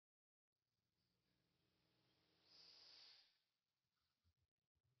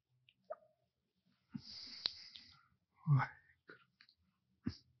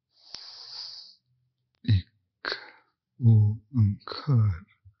एक ओंकार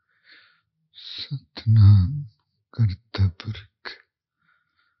सतनाम करता पुरख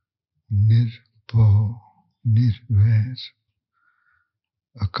निर्भव निर्वैर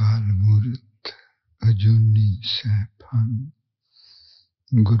अकाल मूर्त अजूनी सैभान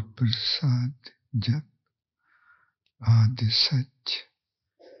गुर प्रसाद जप आदि सच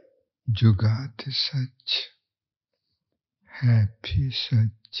जुगाद सच है भी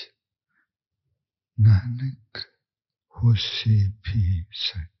सच नानक होसे भी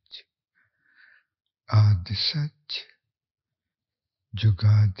सच आदि सच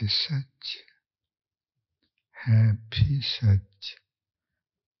जुगाद सच है भी सच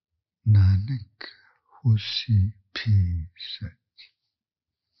नानक होसे भी सच।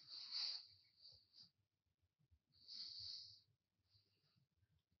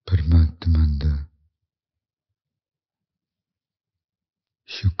 परमात्मा दा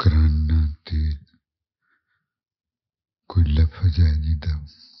शुकराना ते कोई लफ्ज़ है जिहदा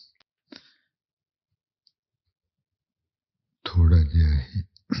थोड़ा जिहा ही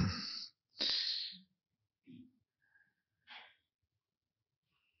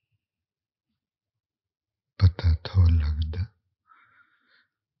पता थो लगदा,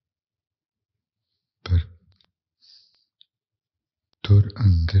 पर तुर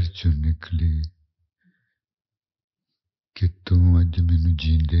अंदर चो निकली कि तू अज मैनू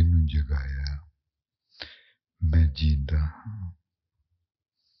जींदे नू जगाया, मैं जींदा हां,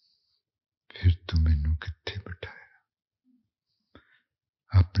 फिर तू मैनू कित्थे बिठाया।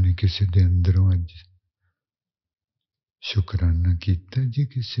 अपने किसी दे अंदरों अज शुकराना कीता जी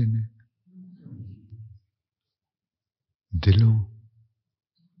किसी ने दिलों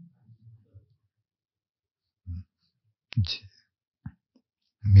जी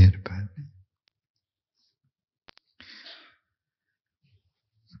मेहरबानी।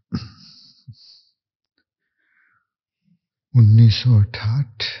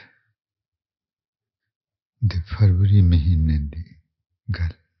 1968 दे फरवरी महीने दी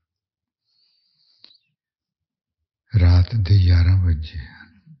गल, रात दे 11 बजे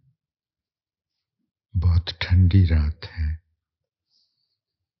हैं, बहुत ठंडी रात है।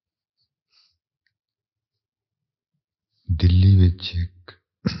 दिल्ली विच एक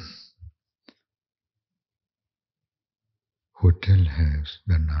होटल है,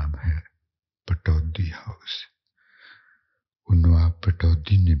 उसका नाम है पटौदी हाउस। उन्होंने आप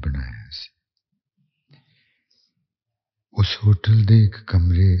पटौदी ने बनाया सी। उस होटल दे एक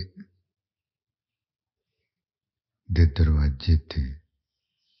कमरे दे दरवाजे थे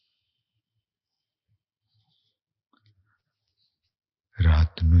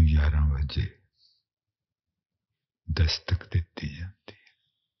रात नू 11 बजे दस्तक दिती जाती है।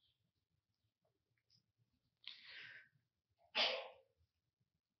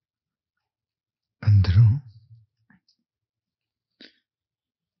 अंदरों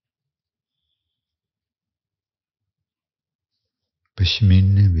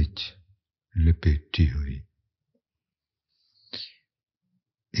पश्मीने विच लपेटी हुई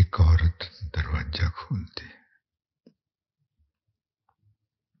एक औरत दरवाजा खोलती है।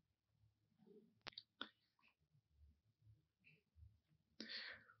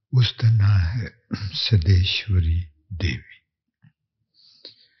 उसका नाम है सदेश्वरी देवी।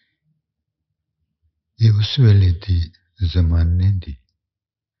 ये उस वेले दी जमाने दी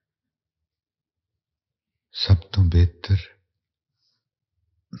सब तो बेहतर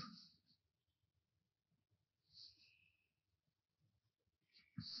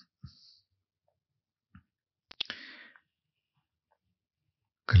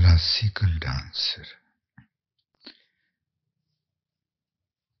क्लासिकल डांसर।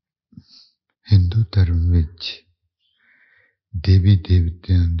 हिंदू धर्म विच देवी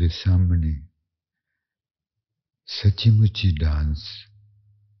देवतियों के सामने सची मुची डांस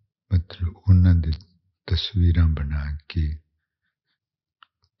मतलब उन्होंने तस्वीरां बना के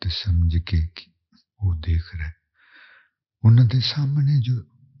ते समझ के कि वो देख रहा है, उन्होंने सामने जो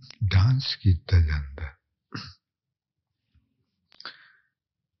डांस किया जाता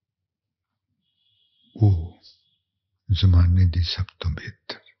वो जमाने की सब तो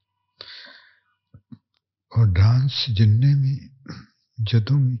बेहतर। और डांस जिन्ने भी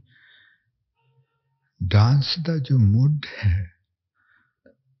जदों भी डांस का जो मूड है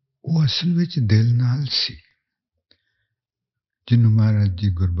वो असल विच दिल नाल सी, जिन्हों महाराज जी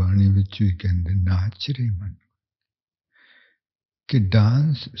गुरबाणी विच भी कहते नाच रे मन। कि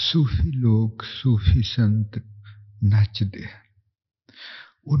डांस सूफी लोग सूफी संत नचते हैं,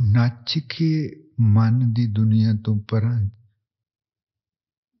 वो नच के मन की दुनिया तो परां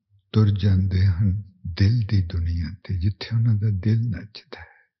तुर जाते हैं दिल दी दुनिया ते जिथे उन्हां दा दिल नचदा है।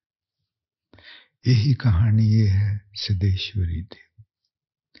 यही कहानी ये है सिद्धेश्वरी दी।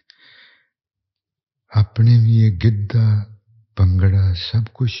 अपने भी ये गिद्धा भंगड़ा सब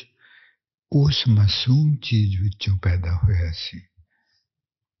कुछ उस मासूम चीज विचों पैदा होया सी,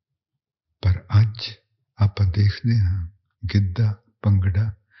 पर अज आप देखते हाँ गिद्धा भंगड़ा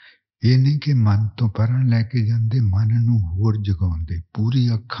ये नहीं कि मन तो परां लैके जाते, मन नूं होर जगाउंदे, पूरी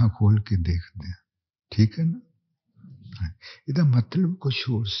अखां खोल के देखते हैं। ठीक है ना। इहदा मतलब कुछ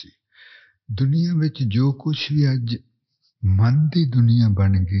होर सी। दुनिया विच जो कुछ भी अज मन की दुनिया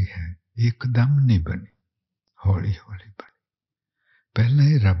बन गई है एकदम नहीं बनी, हौली हौली बनी। पहला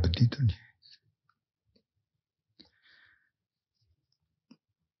ये रब की दुनिया।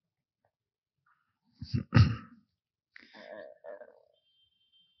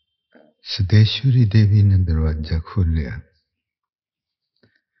 सिद्धेश्वरी देवी ने दरवाजा खोलिया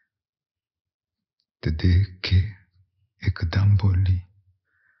तो देख के एकदम बोली,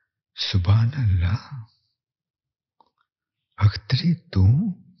 सुभान अल्लाह, अख्तरी तू?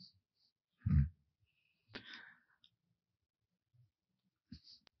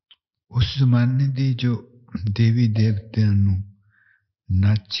 उस जमाने दी जो देवी देवतियां नूं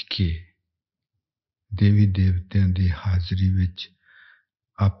नच के देवी देवतियां दी हाजरी विच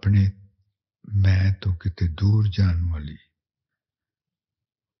अपने मैं तो किते दूर जान वाली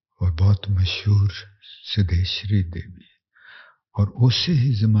और बहुत मशहूर सिद्धेश्वरी देवी, और उसे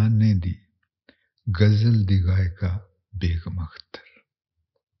ही जमाने दी गजल दी गायिका बेगम अख्तर।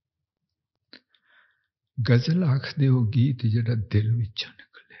 गजल आखदे वो गीत जिहड़ा दिल विचों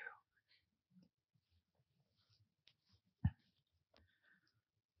निकलिया,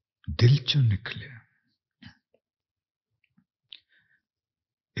 दिल चों निकलिया।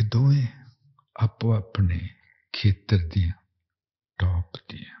 ये दोवें आपो अपने खेतर दियां टॉप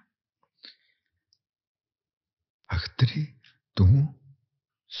दियां। अख्तरी तू?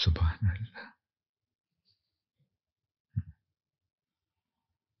 सुभान अल्लाह।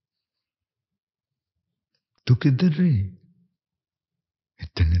 तू किधर रही?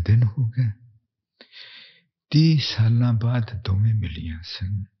 इतने दिन हो गए। 30 साल बाद दोवें मिलियां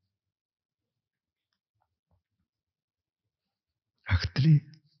सन। अख्तरी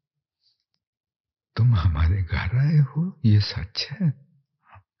तुम हमारे घर आए हो, ये सच है?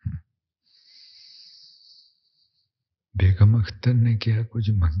 बेगम अख्तर ने क्या कुछ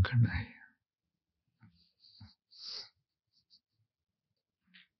मंगन आए?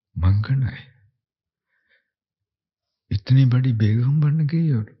 मंगन आए। इतनी बड़ी बेगम बन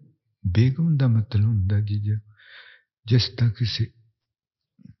गई। और बेगम का मतलब हुंदा जी जो जिसका किसी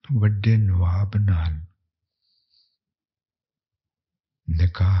वड्डे नवाब नाल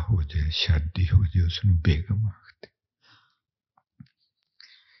निकाह हो जाए, शादी हो जाए, उसनूं बेगम आखदे।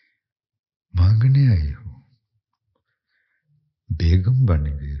 मांगने आई हो, बेगम बन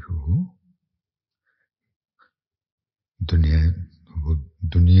गई हो।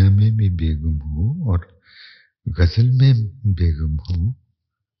 दुनिया में भी बेगम हो और गजल में बेगम हो,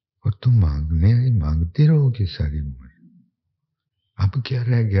 और तुम मांगने आई। मांगते रहोगे सारी उम्र। अब क्या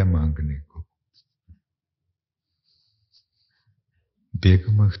रह गया मांगने को?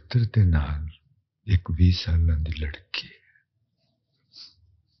 बेगम अख्तर दे नाल एक 20 साल की लड़की है।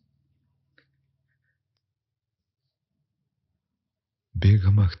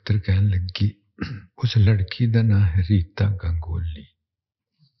 बेगम अख्तर कहन लगी, उस लड़की का नाम है रीता गंगोली।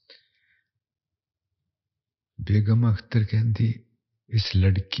 बेगम अख्तर कहती, इस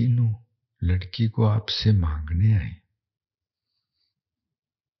लड़की को आपसे मांगने आए।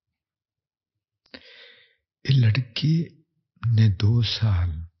 ये लड़की ने 2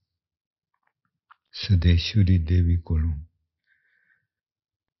 साल सिद्धेश्वरी देवी कोलों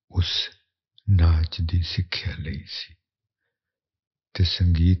उस नाच की सिक्ख्या लई सी ते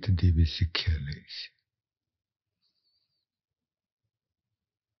संगीत की भी सिक्ख्या लई सी।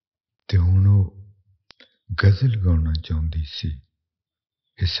 ते हुण वो गजल गाना चाहती सी,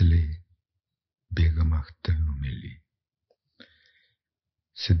 इसलिए बेगम अख्तर नूं मिली।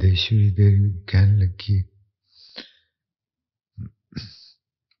 सिद्धेश्वरी देवी कहन लगी,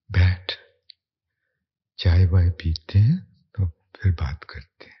 बैठ, चाय वाय पीते हैं तो फिर बात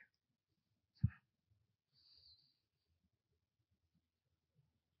करते हैं।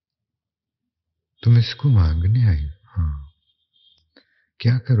 तुम इसको मांगने आई? हाँ।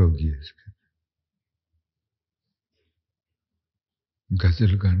 क्या करोगी इसके?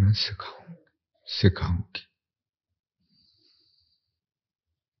 गजल गाना सिखाऊंगी।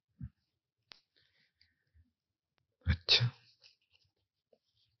 अच्छा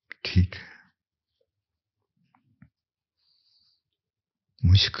ठीक है।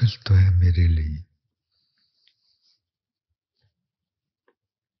 मुश्किल तो है मेरे लिए,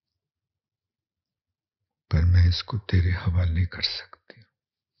 इसको तेरे हवाले कर सकती हूं।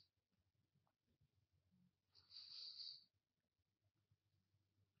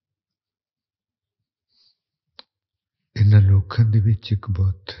 इन्हां लोकां दे विच एक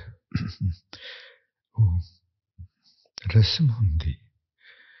बहुत रस्म हुंदी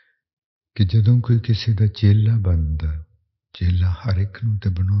कि जदों कोई किसी दा चेला बनदा, चेला हर एक नूं ते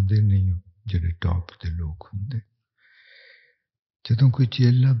बनाउंदे नहीं जिहड़े टॉप दे लोग हुंदे, जदों कोई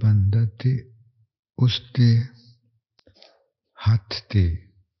चेला बनदा ते उसदे हत्थ ते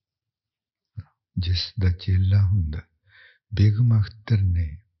जिस दा चेला हुंदा, बेगम अख्तर ने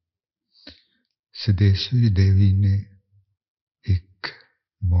सिद्धेश्वरी देवी ने एक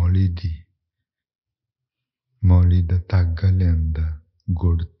मौली दा धागा लियांदा,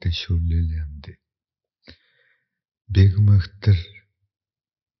 गुड़ ते छोले लियांदे। बेगम अख्तर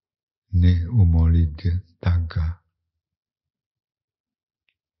ने वो मौली दा धागा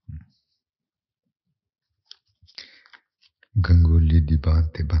गंगोली दी बांह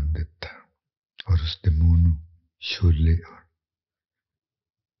ते बन दिता और उसके मुंह नूं छोले और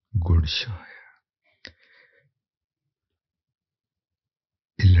गुड़ छुआया।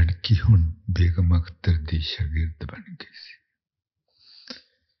 ये लड़की हुण बेगम अख्तर दी शागिर्द बन गई सी।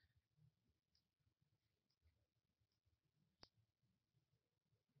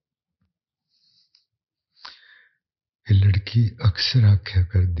 ये लड़की अक्सर आख्या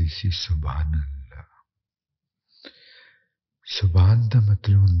करदी सी सुभान अल्लाह। सुभान दा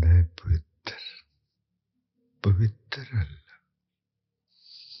मतलब हुंदा है पवित्र, पवित्र अल्लाह।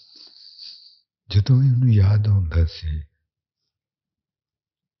 जदों भी उन्हें याद आउंदा सी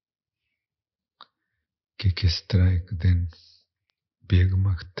कि किस तरह एक दिन बेगम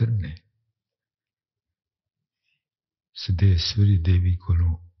अख्तर ने सिद्धेश्वरी देवी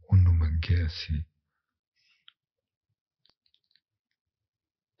कोलों उन्होंने मंगिया सी,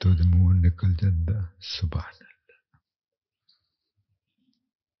 तो मुंह निकल जाता सुभान अल्लाह,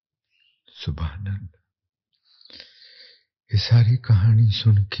 सुभान अल्लाह। ये सारी कहानी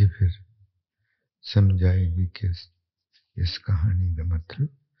सुन के फिर समझ आएगी कि इस कहानी का मतलब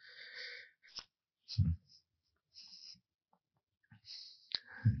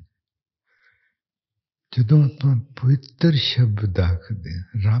जदों आपां पवित्र शब्द आखदे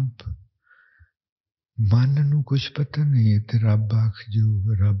रब, मन नूं कुछ पता नहीं है ते रब आख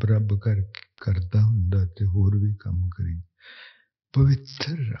जो रब रब करदा हुंदा ते होर भी काम करी।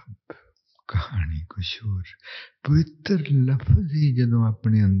 पवित्र रब, कहानी कुछ होर। पवित्र लफ्ज ही जदों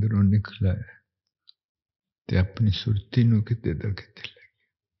अपने अंदरों निकला है ते अपनी सुरती नूं किते दा किते ले।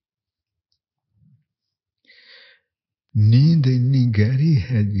 नींद इतनी गहरी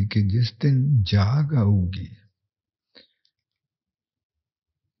है जी कि जिस दिन जाग आऊगी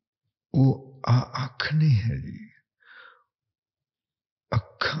वो अख नहीं है जी।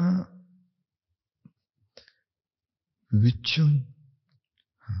 अखां विचों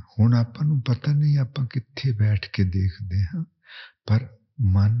हुण आपां नूं पता नहीं आपां कित्थे बैठ के देखदे हां, पर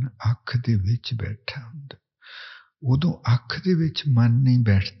मन अख दे विच बैठा हुंदा। उदों अख दे विच मन नहीं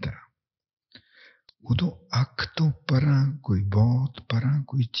बैठदा, उदों अख तो परां कोई बहुत परां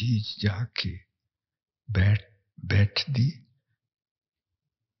कोई चीज जाके बैठदी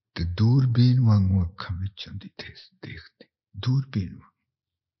ते दूरबीन वांगू अखां विचों दी देखदी, दूरबीन।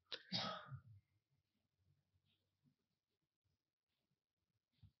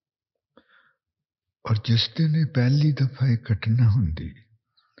 और जिस दिन पहली दफा ये घटना हुंदी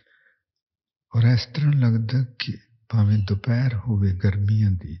और इस तरह लगदा कि भावें दोपहर होवे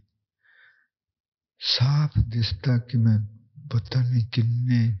गर्मियां दी, साफ दिसदा कि मैं पता नहीं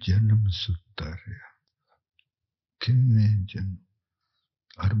किन्ने जन्म सुता रहा, किन्ने जन्म,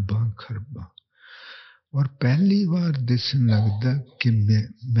 अरबां खरबां। और पहली बार दिसन लगदा कि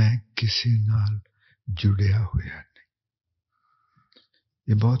मैं किसी नाल जुड़िया होया नहीं।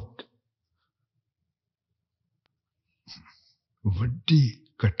 ये बहुत वड्डी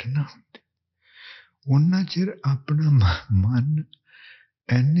घटना हुंदी। उन्ना चिर अपना मन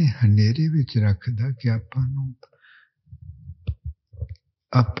ऐने हनेरे विच रखदा कि आपां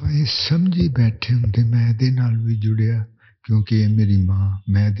ये समझी बैठे हुंदे मैं इहदे नाल भी जुड़िया क्योंकि ये मेरी मां,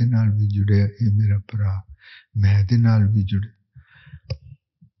 मैं इहदे नाल भी जुड़िया, ये मेरा भरा, मैं इहदे नाल भी जुड़िया।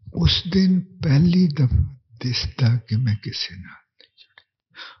 उस दिन पहली दफा दिसदा कि मैं किसी नाल नहीं जुड़िया।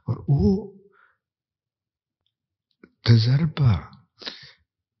 और वो तजर्बा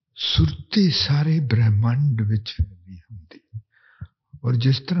सुरती सारे ब्रह्मांड विच फैली हुंदी। और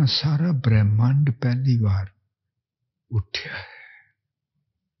जिस तरह सारा ब्रह्मांड पहली बार उठ्या है,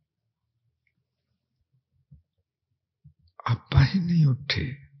 आपा ही नहीं उठे,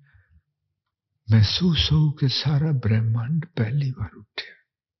 महसूस हो कि सारा ब्रह्मांड पहली बार उठ्या।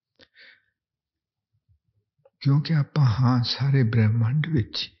 क्योंकि आपां हाँ सारे ब्रह्मांड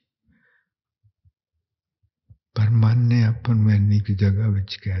विच, पर मन ने आपां नूं इन्नी कि जगह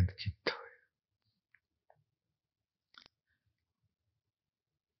विच कैद कीता होया।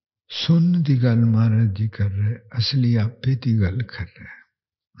 सुन दी गल महाराज जी कर रहे, असली आपे दी गल कर रहे।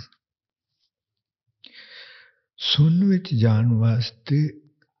 सुन विच जाण वास्ते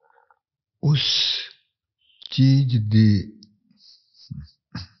उस चीज दी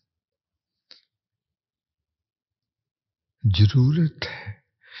जरूरत है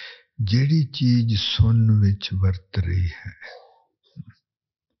जिहड़ी चीज सुन विच वरत रही है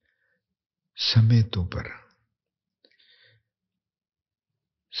समय तो पर।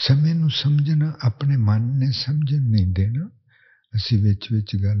 समय नूं समझना अपने मन ने समझन नहीं देना, असीं विच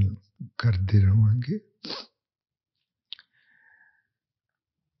विच गल करते रहांगे।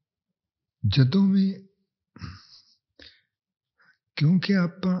 जदों भी, क्योंकि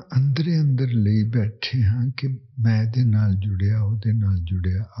आपां अंदरे अंदर ਲਈ बैठे हाँ कि मैं ਇਹਦੇ ਨਾਲ जुड़िया, ਉਹਦੇ ਨਾਲ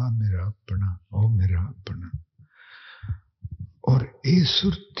जुड़िया, आ मेरा अपना, ओ मेरा अपना। और ये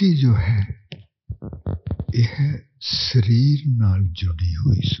सुरती जो है यह शरीर नाल जुड़ी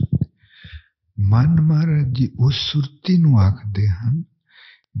हुई सुरती। मन महाराज जी उस सुरती नूं आखदे हन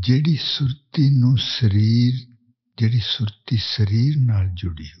जिहड़ी सुरती नूं शरीर, जिहड़ी सुरती शरीर नाल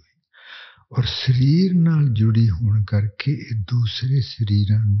जुड़ी हुई, और शरीर नाल जुड़ी होने करके ये दूसरे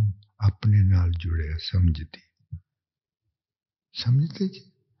शरीरां नूं अपने नाल जुड़िया समझदी। समझते जी?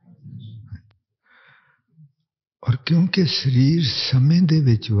 और क्योंकि शरीर समय दे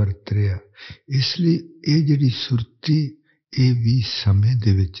विच वरत रहा, इसलिए ये जिहड़ी सुरती ये भी समय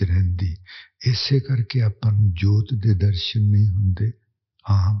दे विच रहिंदी। इसे करके आपां नूं जोत दे दर्शन नहीं हुंदे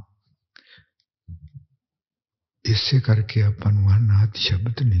आम, इसे करके आपां नूं अनाद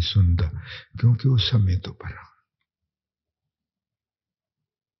शब्द नहीं सुनदा, क्योंकि वो समय तो परा।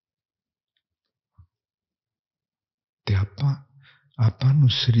 ते आपां नूं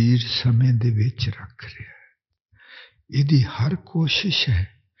शरीर समय दे विच रख रहा है। इहदी हर कोशिश है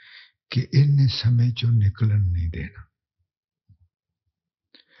कि इन्हें समय चों निकलन नहीं देना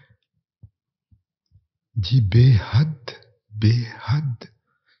जी। बेहद बेहद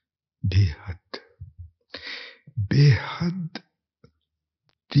बेहद बेहद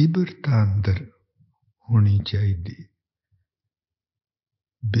तीव्रता अंदर होनी चाहिए,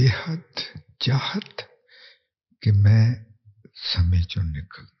 बेहद चाहत कि मैं समय चों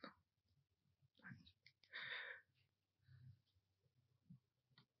निकलना,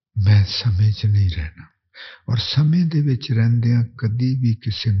 मैं समय च नहीं रहना। और समय दे विच रहंदियां कदी भी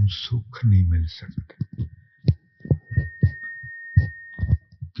किसी नूं सुख नहीं मिल सकता,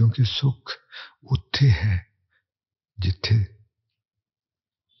 क्योंकि सुख उत्थे है जिथे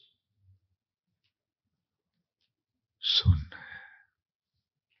सुन है।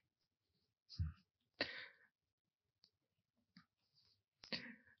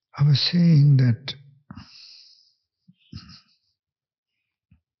 I was saying that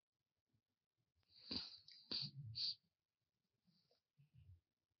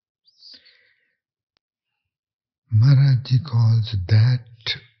Maharaj Ji calls that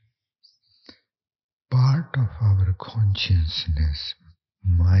part of our consciousness,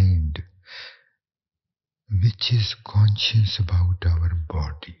 mind, which is conscious about our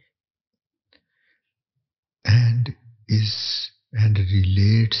body and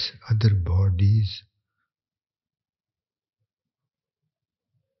relates other bodies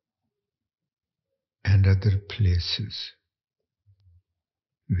and other places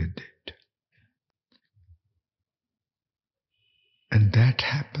with it. And that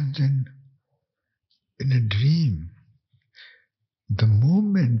happens in a dream. The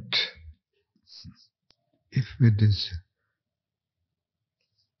moment, if with this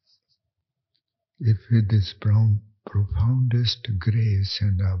profoundest grace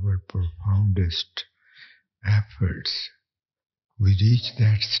and our profoundest efforts, we reach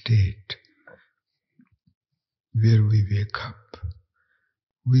that state where we wake up,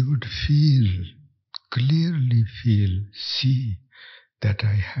 we would clearly see that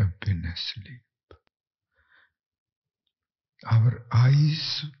I have been asleep. Our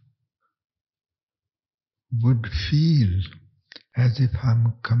eyes would feel as if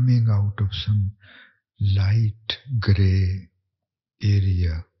I'm coming out of some light grey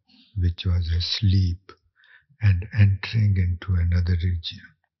area which was asleep and entering into another region.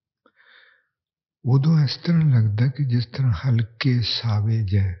 उदों इस तरह लगता कि जिस तरह हल्के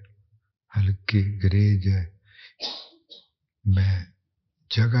Chavez है, हल्के गरेज है, मैं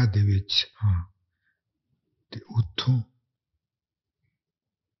जगह दे विच हाँ, ते उत्थों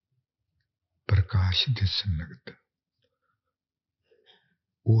प्रकाश दिसन लगता।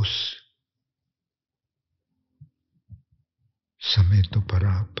 उस समय तो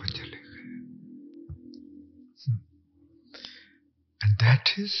परा आप चले गए. And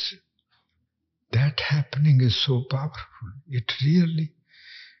that happening is so powerful. It really,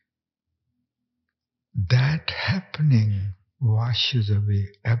 that happening washes away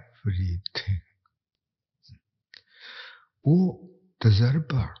everything. वो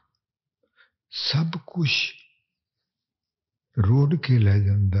तजर्बा सब कुछ रोड के ले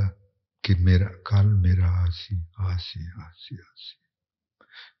जाता कि मेरा कल मेरा आसी आसी आसी आसी,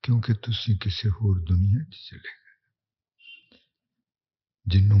 क्योंकि तुसी किसी होर दुनिया च चले गए,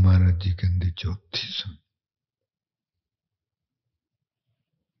 जिन्नू महाराज जी कहते चौथी सुन.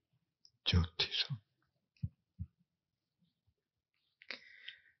 चौथी सुन.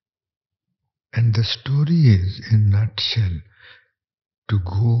 And the story is, in a nutshell, to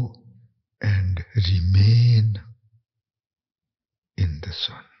go and remain in the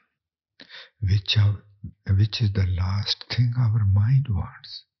sun, which is the last thing our mind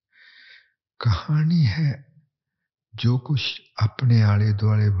wants. कहानी है जो कुछ अपने आले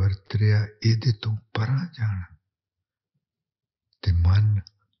दुआले वरत रहा ਇਹਦੇ ਤੋਂ ਪਰਾਂ ਜਾਣਾ, ਤੇ ਮਨ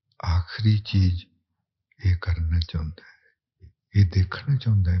ਆਖਰੀ ਚੀਜ਼ ਇਹ ਕਰਨਾ ਚਾਹੁੰਦਾ ਹੈ, ਇਹ ਦੇਖਣਾ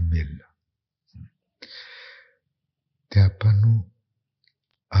ਚਾਹੁੰਦਾ ਹੈ ਮੇਲਾ. ਤੇ ਆਪਾਂ ਨੂੰ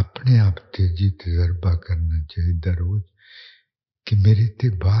ਆਪਣੇ ਆਪ ਤੇ ਜੀ ਤਜਰਬਾ ਕਰਨਾ ਚਾਹੀਦਾ ਰੋਜ਼ ਕਿ ਮੇਰੇ ਤੇ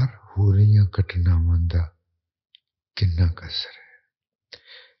ਬਾਹਰ ਹੋ ਰਹੀਆਂ ਘਟਨਾਵਾਂ ਦਾ ਕਿੰਨਾ ਕੁ ਅਸਰ ਹੈ.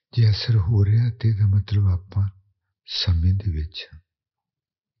 ਜੇ ਅਸਰ ਹੋ ਰਿਹਾ ਤੇ ਇਹਦਾ ਮਤਲਬ ਆਪਾਂ ਸਮੇਂ ਦੇ ਵਿੱਚ ਹਾਂ.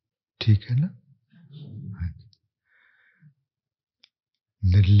 ਠੀਕ ਹੈ ਨਾ.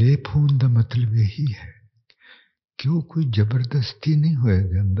 ਨਿਰਲੇਪ ਹੋਣ ਦਾ ਮਤਲਬ ਇਹੀ ਹੈ ਕਿ ਉਹ ਕੋਈ ਜ਼ਬਰਦਸਤੀ ਨਹੀਂ ਹੋਇਆ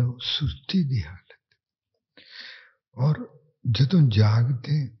ਜਾਂਦਾ, ਉਹ ਸੁਸਤੀ ਦੀ ਹਾਲਤ. ਔਰ ਜਦੋਂ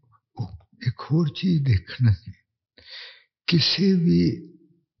ਜਾਗਦੇ ਉਹ ਇੱਕ ਹੋਰ ਚੀਜ਼ ਦੇਖਣਾ ਜੀ, ਕਿਸੇ ਵੀ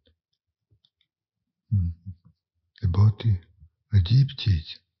ਬਹੁਤ ਹੀ ਅਜੀਬ ਚੀਜ਼,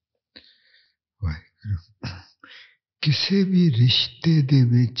 ਵਾਹਿਗੁਰੂ, ਕਿਸੇ ਵੀ ਰਿਸ਼ਤੇ ਦੇ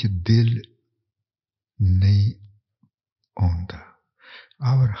ਵਿੱਚ ਦਿਲ ਨਹੀਂ ਆਉਂਦਾ.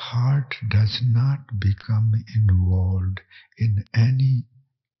 Our heart does not become involved in any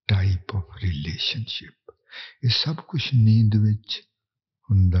type of relationship. ਇਹ ਸਭ ਕੁਛ ਨੀਂਦ ਵਿੱਚ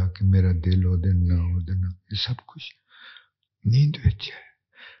ਹੁੰਦਾ ਕਿ ਮੇਰਾ ਦਿਲ ਉਹਦੇ ਨਾਲ, ਇਹ ਸਭ ਕੁਛ ਨੀਂਦ ਵਿੱਚ ਹੈ.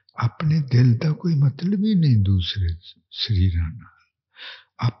 ਆਪਣੇ ਦਿਲ ਦਾ ਕੋਈ ਮਤਲਬ ਹੀ ਨਹੀਂ ਦੂਸਰੇ ਸਰੀਰਾਂ ਨਾਲ.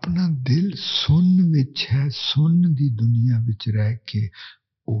 ਆਪਣਾ ਦਿਲ ਸੁੰਨ ਵਿੱਚ ਹੈ, ਸੁੰਨ ਦੀ ਦੁਨੀਆ ਵਿੱਚ ਰਹਿ ਕੇ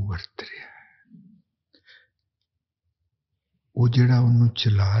ਉਹ ਵਰਤ ਰਿਹਾ ਹੈ. ਉਹ ਜਿਹੜਾ ਉਹਨੂੰ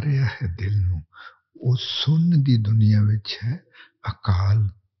ਚਲਾ ਰਿਹਾ ਹੈ ਦਿਲ ਨੂੰ, ਉਹ ਸੁੰਨ ਦੀ ਦੁਨੀਆ ਵਿੱਚ ਹੈ. ਅਕਾਲ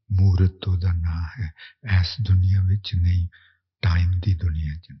ਮੂਰਤ ਉਹਦਾ ਨਾਂ ਹੈ. ਇਸ ਦੁਨੀਆ ਵਿੱਚ ਨਹੀਂ, ਟਾਈਮ ਦੀ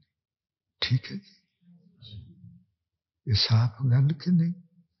ਦੁਨੀਆ 'ਚ ਨਹੀਂ. ਠੀਕ ਹੈ ਜੀ, ਇਹ ਸਾਫ਼ ਗੱਲ ਕਿ ਨਹੀਂ?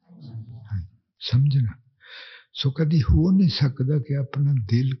 ਸਮਝਣਾ. ਸੋ ਕਦੀ ਹੋ ਨਹੀਂ ਸਕਦਾ ਕਿ ਆਪਣਾ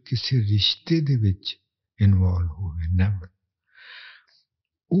ਦਿਲ ਕਿਸੇ ਰਿਸ਼ਤੇ ਦੇ ਵਿੱਚ ਇਨਵੋਲਵ ਹੋਵੇ. ਨੈਵਰ.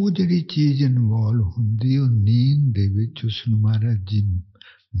 ਉਹ ਜਿਹੜੀ ਚੀਜ਼ ਇਨਵੋਲਵ ਹੁੰਦੀ, ਉਹ ਨੀਂਦ ਦੇ ਵਿੱਚ ਉਸਨੂੰ ਮਹਾਰਾਜ ਜੀ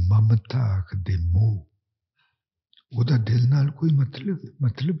ਮਮਤਾ ਆਖਦੇ, ਮੋਹ. ਉਹਦਾ ਦਿਲ ਨਾਲ ਕੋਈ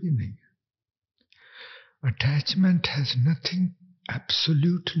ਮਤਲਬ ਹੀ ਨਹੀਂ ਹੈ. Attachment has nothing,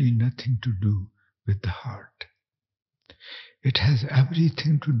 absolutely nothing to do with the heart. It has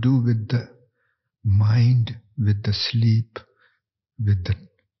everything to do with the mind, with the sleep, with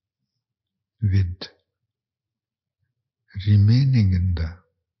remaining in the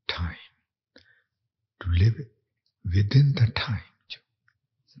time, to live within the time.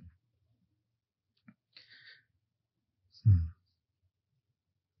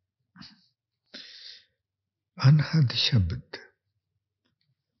 ਅਨਹਦ ਸ਼ਬਦ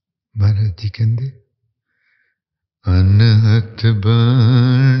ਮਹਾਰਾਜ ਜੀ ਕਹਿੰਦੇ, ਅਨਹਤ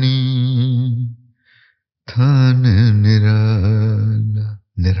ਬਾਣੀ ਥਾਨ ਨਿਰਾਲਾ.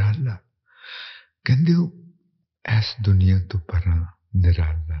 ਨਿਰਾਲਾ ਕਹਿੰਦੇ ਉਹ ਇਸ ਦੁਨੀਆ ਤੋਂ ਪਰਾਂ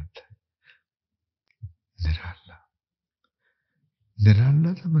ਨਿਰਾਲਾ ਹੈ. ਨਿਰਾਲਾ,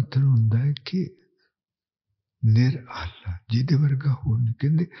 ਨਿਰਾਲਾ ਦਾ ਮਤਲਬ ਹੁੰਦਾ ਹੈ ਕਿ ਨਿਰਾਲਾ, ਜਿਹਦੇ ਵਰਗਾ ਹੋਰ ਨਹੀਂ.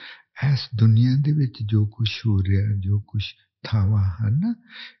 ਕਹਿੰਦੇ ਇਸ ਦੁਨੀਆ ਦੇ ਵਿੱਚ ਜੋ ਕੁਛ ਹੋ ਰਿਹਾ, ਜੋ ਕੁਛ ਥਾਵਾਂ ਹਨ,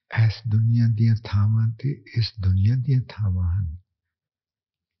 ਇਸ ਦੁਨੀਆ ਦੀਆਂ ਥਾਵਾਂ ਤੇ ਇਸ ਦੁਨੀਆ ਦੀਆਂ ਥਾਵਾਂ ਹਨ.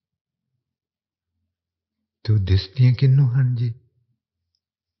 ਤੇ ਉਹ ਦਿਸਦੀਆਂ ਕਿਹਨੂੰ ਹਨ ਜੀ?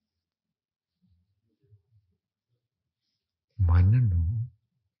 ਮਨ ਨੂੰ.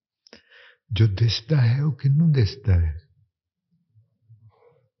 ਜੋ ਦਿਸਦਾ ਹੈ ਉਹ ਕਿਹਨੂੰ ਦਿਸਦਾ ਹੈ?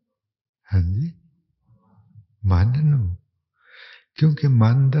 ਹਾਂਜੀ, ਮਨ ਨੂੰ. ਕਿਉਂਕਿ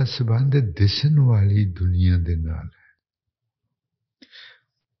ਮਨ ਦਾ ਸੰਬੰਧ ਦਿਸਣ ਵਾਲੀ ਦੁਨੀਆ ਦੇ ਨਾਲ ਹੈ.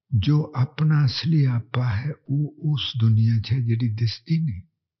 ਜੋ ਆਪਣਾ ਅਸਲੀ ਆਪਾ ਹੈ ਉਹ ਉਸ ਦੁਨੀਆ 'ਚ ਹੈ ਜਿਹੜੀ ਦਿਸਦੀ ਨਹੀਂ.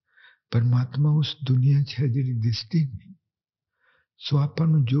 ਪਰਮਾਤਮਾ ਉਸ ਦੁਨੀਆ 'ਚ ਹੈ ਜਿਹੜੀ ਦਿਸਦੀ ਨਹੀਂ. ਸੋ ਆਪਾਂ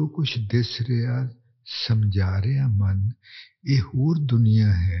ਨੂੰ ਜੋ ਕੁਛ ਦਿਸ ਰਿਹਾ, ਸਮਝਾ ਰਿਹਾ ਮਨ, ਇਹ ਹੋਰ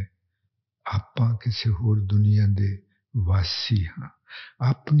ਦੁਨੀਆ ਹੈ। ਆਪਾਂ ਕਿਸੇ ਹੋਰ ਦੁਨੀਆ ਦੇ ਵਾਸੀ ਹਾਂ।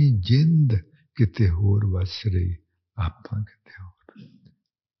 ਆਪਣੀ ਜਿੰਦ ਕਿਤੇ ਹੋਰ ਵਸ ਰਹੀ, ਆਪਾਂ ਕਿਤੇ ਹੋਰ।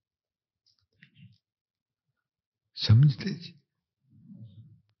 ਸਮਝਦੇ ਜੀ?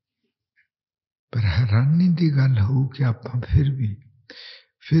 ਪਰ ਹੈਰਾਨੀ ਦੀ ਗੱਲ ਹੋਊ ਕਿ ਆਪਾਂ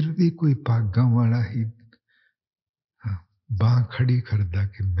ਫਿਰ ਵੀ ਕੋਈ ਭਾਗਾਂ ਵਾਲਾ ਹੀ ਬਾਂਹ ਖੜੀ ਕਰਦਾ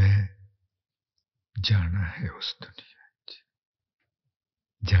ਕਿ ਮੈਂ ਜਾਣਾ ਹੈ ਉਸ ਦੁਨੀਆ 'ਚ।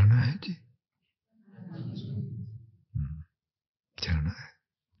 ਜਾਣਾ ਹੈ ਜੀ, ਜਾਣਾ ਹੈ।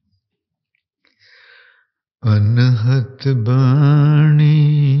 ਅਨਹਤ ਬਾਣੀ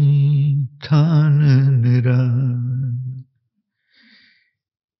ਥਾਨ ਨਿਰਾਲ।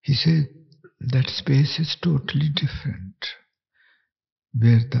 He said that space is totally different,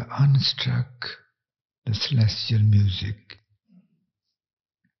 where the unstruck, the celestial music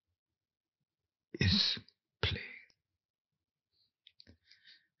is playing.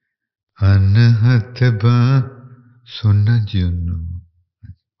 ਅਨਹਤ ਬਾ ਸੁਣਨਾ ਜੀ ਉਹਨੂੰ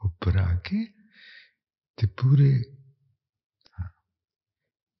ਉੱਪਰ ਆ ਕੇ, ਤੇ ਪੂਰੇ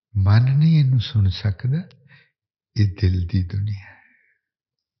ਮਨ ਨਹੀਂ ਇਹਨੂੰ ਸੁਣ ਸਕਦਾ। ਇਹ ਦਿਲ ਦੀ ਦੁਨੀਆ ਹੈ,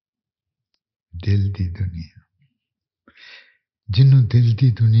 ਦਿਲ ਦੀ ਦੁਨੀਆ। ਜਿਹਨੂੰ ਦਿਲ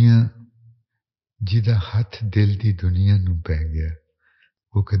ਦੀ ਦੁਨੀਆ, ਜਿਹਦਾ ਹੱਥ ਦਿਲ ਦੀ ਦੁਨੀਆ ਨੂੰ ਪੈ ਗਿਆ,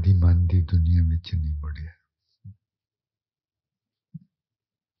 ਉਹ ਕਦੀ ਮਨ ਦੀ ਦੁਨੀਆ ਵਿੱਚ ਨਹੀਂ ਮੁੜਿਆ।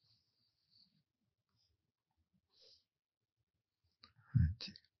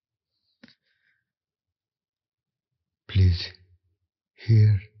 ਹਾਂਜੀ, please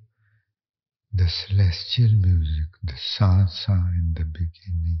hear the celestial music, the sa in the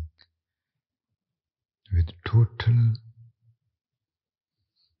beginning, with total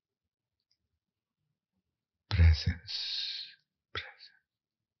presence.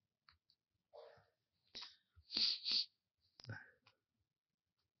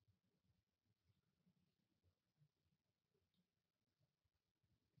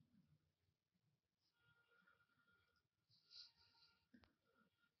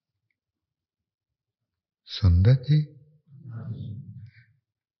 ਸੁੰਦਰ ਜੀ,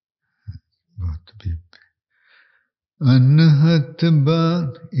 ਬਹੁਤ ਵੀ ਅਨਹਤ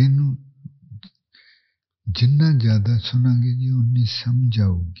ਬਾਤ। ਇਹਨੂੰ ਜਿੰਨਾ ਜ਼ਿਆਦਾ ਸੁਣਾਂਗੇ ਜੀ ਉਨੀ ਸਮਝ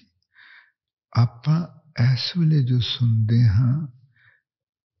ਆਊਗੀ। ਆਪਾਂ ਇਸ ਵੇਲੇ ਜੋ ਸੁਣਦੇ ਹਾਂ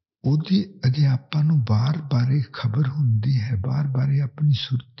ਉਹਦੀ ਅਜੇ ਆਪਾਂ ਨੂੰ ਬਾਰ-ਬਾਰ ਇਹ ਖਬਰ ਹੁੰਦੀ ਹੈ, ਬਾਰ-ਬਾਰ ਆਪਣੀ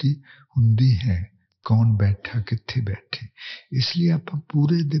ਸੁਰਤੀ ਹੁੰਦੀ ਹੈ ਕੌਣ ਬੈਠਾ, ਕਿੱਥੇ ਬੈਠੇ। ਇਸ ਲਈ ਆਪਾਂ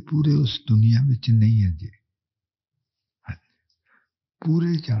ਪੂਰੇ ਦੇ ਪੂਰੇ ਉਸ ਦੁਨੀਆ ਵਿੱਚ ਨਹੀਂ ਅਜੇ।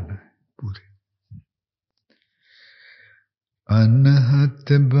 ਪੂਰੇ ਜਾਣਾ ਹੈ, ਪੂਰੇ।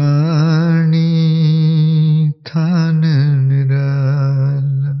 ਅਨਹਤ ਬਾਣੀ ਥਾਨ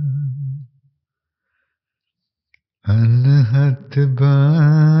ਨਿਰਾਲਾ, ਅਨਹਤ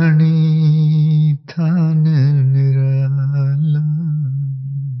ਬਾਣੀ ਥਾਨ ਨਿਰਾਲਾ।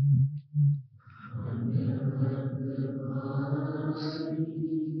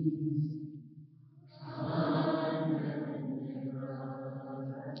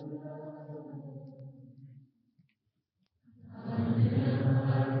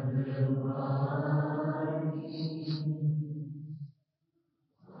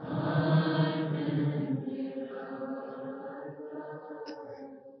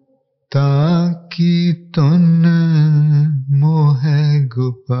 ताकि तुन मोह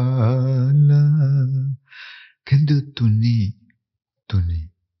गोपाला। ਕਹਿੰਦੇ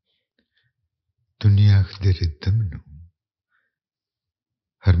ਤੁਨੀ ਆਖਦੇ ਰਿਦਮ ਨੂੰ।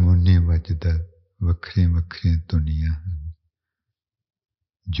 ਹਾਰਮੋਨੀਅਮ ਵੱਜਦਾ, ਵੱਖਰੀਆਂ ਵੱਖਰੀਆਂ ਧੁਨੀਆਂ ਹਨ।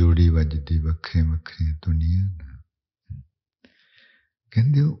 ਜੋੜੀ ਵੱਜਦੀ, ਵੱਖਰੀਆਂ ਵੱਖਰੀਆਂ ਧੁਨੀਆਂ ਹਨ।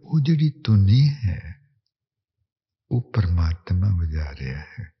 ਕਹਿੰਦੇ ਉਹ ਜਿਹੜੀ ਧੁਨੀ ਹੈ ਉਹ ਪਰਮਾਤਮਾ ਵਜਾ ਰਿਹਾ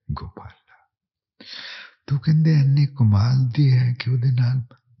ਹੈ, ਗੋਪਾਲਾ। ਤੂੰ ਕਹਿੰਦੇ ਇੰਨੀ ਕਮਾਲ ਦੀ ਹੈ ਕਿ ਉਹਦੇ ਨਾਲ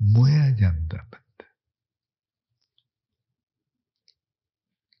ਮੋਹਿਆ ਜਾਂਦਾ ਬੰਦਾ,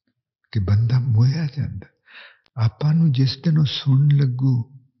 ਕਿ ਬੰਦਾ ਮੋਹਿਆ ਜਾਂਦਾ। ਆਪਾਂ ਨੂੰ ਜਿਸ ਦਿਨ ਉਹ ਸੁਣਨ ਲੱਗੂ,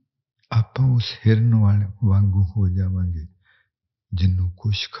 ਆਪਾਂ ਉਸ ਹਿਰਨ ਵਾਲੇ ਵਾਂਗੂ ਹੋ ਜਾਵਾਂਗੇ ਜਿਹਨੂੰ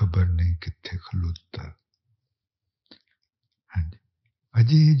ਕੁਛ ਖਬਰ ਨਹੀਂ ਕਿੱਥੇ ਖਲੋਤਾ। ਹਾਂਜੀ,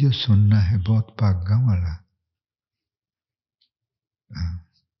 ਅਜੇ ਇਹ ਜੋ ਸੁਣਨਾ ਹੈ ਬਹੁਤ ਭਾਗਾਂ ਵਾਲਾ,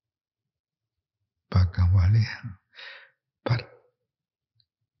 ਭਾਗਾਂ ਵਾਲੇ ਹਾਂ। ਪਰ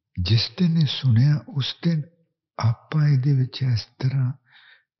ਜਿਸ ਦਿਨ ਇਹ ਸੁਣਿਆ ਉਸ ਦਿਨ ਆਪਾਂ ਇਹਦੇ ਵਿੱਚ ਇਸ ਤਰ੍ਹਾਂ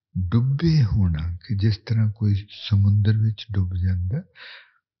ਡੁੱਬੇ ਹੋਣਾ ਕਿ ਜਿਸ ਤਰ੍ਹਾਂ ਕੋਈ ਸਮੁੰਦਰ ਵਿੱਚ ਡੁੱਬ ਜਾਂਦਾ,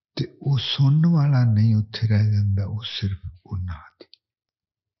 ਤੇ ਉਹ ਸੁਣਨ ਵਾਲਾ ਨਹੀਂ ਉੱਥੇ ਰਹਿ ਜਾਂਦਾ, ਉਹ ਸਿਰਫ ਉਹ ਨਾਦ।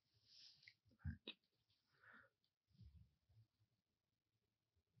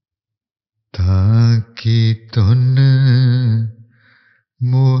 की धुन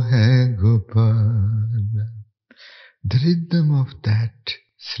मोहे Gopal. The rhythm of that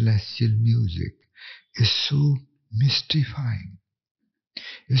celestial music is so mystifying,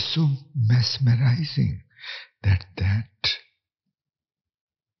 is so mesmerizing that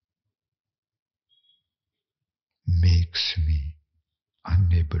makes me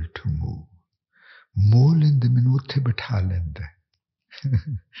unable to move. ਮੋਹ ਲੈਂਦੇ ਮੈਨੂੰ ਉੱਥੇ ਬਿਠਾ ਲੈਂਦਾ.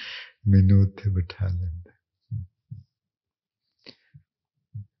 ਮੈਨੂੰ ਉੱਥੇ ਬਿਠਾ ਲੈਂਦਾ.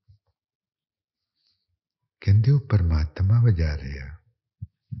 ਕਹਿੰਦੇ ਉਹ ਪਰਮਾਤਮਾ ਵਜਾ ਰਿਹਾ.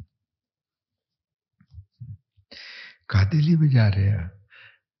 ਕਾਹਦੇ ਲਈ ਵਜਾ ਰਿਹਾ?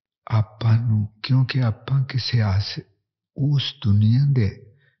 ਆਪਾਂ ਨੂੰ, ਕਿਉਂਕਿ ਆਪਾਂ ਕਿਸੇ ਉਸ ਦੁਨੀਆ ਦੇ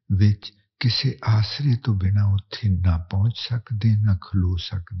ਵਿੱਚ ਕਿਸੇ ਆਸਰੇ ਤੋਂ ਬਿਨਾਂ ਉੱਥੇ ਨਾ ਪਹੁੰਚ ਸਕਦੇ, ਨਾ ਖਲੋ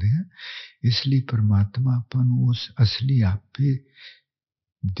ਸਕਦੇ ਹਾਂ. ਇਸ ਲਈ ਪਰਮਾਤਮਾ ਆਪਾਂ ਨੂੰ ਉਸ ਅਸਲੀ ਆਪੇ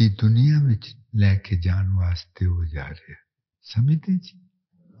ਦੀ ਦੁਨੀਆ ਵਿੱਚ ਲੈ ਕੇ ਜਾਣ ਵਾਸਤੇ ਉਹ ਜਾ ਰਿਹਾ. ਸਮਝਦੇ ਜੀ?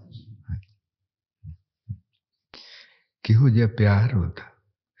 ਕਿਹੋ ਜਿਹਾ ਪਿਆਰ ਉਹਦਾ.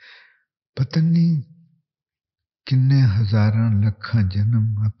 ਪਤਾ ਨਹੀਂ ਕਿੰਨੇ ਹਜ਼ਾਰਾਂ ਲੱਖਾਂ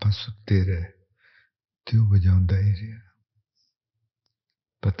ਜਨਮ ਆਪਾਂ ਸੁੱਤੇ ਰਹੇ ਤੇ ਉਹ ਵਜਾਉਂਦਾ ਹੀ ਰਿਹਾ.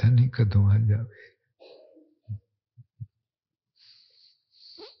 ਪਤਾ ਨਹੀਂ ਕਦੋਂ ਆ ਜਾਵੇ.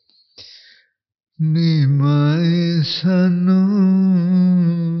 ਨੀ ਮਾਏ ਸਾਨੂੰ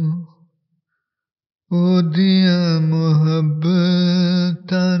ਉਹਦੀਆਂ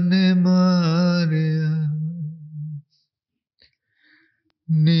ਮੁਹੱਬਤਾਂ ਨੇ ਮਾਰਿਆ.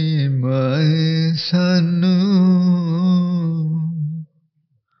 ਨੀ ਮਾਏ ਸਾਨੂੰ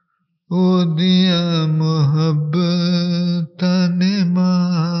ਉਹਦੀਆਂ ਮੁਹੱਬਤਾਂ ਨੇ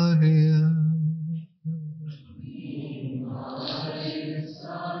ਮਾਰਿਆ.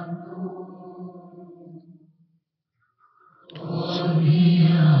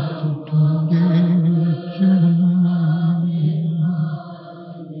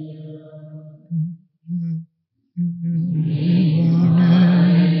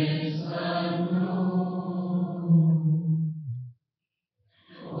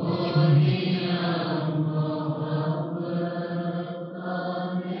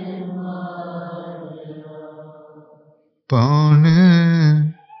 ਪੌਣ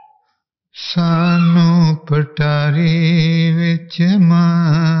ਸਾਨੂੰ ਪਟਾਰੀ ਵਿੱਚ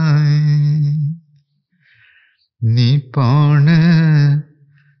ਮਾਏ. ਨੀ ਪੌਣ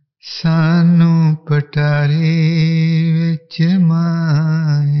ਸਾਨੂੰ ਪਟਾਰੀ ਵਿੱਚ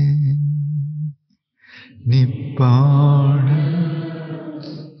ਮਾਏ. ਨੀ ਪੌਣ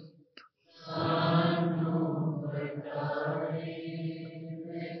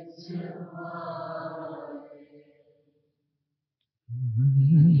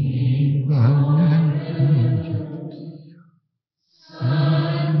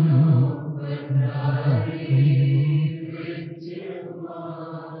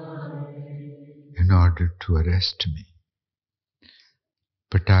in order to arrest me.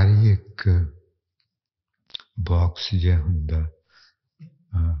 ਪਟਾਰੀ ਇੱਕ ਬਾਕਸ ਜਿਹਾ ਹੁੰਦਾ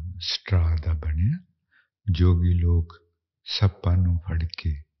ਸਟਰਾ ਦਾ ਬਣਿਆ. ਜੋਗੀ ਲੋਕ ਸੱਪਾਂ ਨੂੰ ਫੜ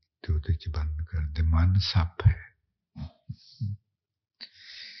ਕੇ ਤੇ ਉਹਦੇ ਚ ਬੰਦ ਕਰਦੇ. ਮਨ ਸੱਪ ਹੈ.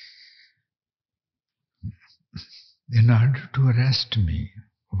 In order to arrest me,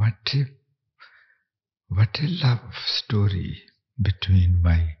 what a love story between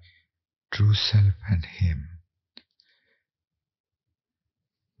my true self and him.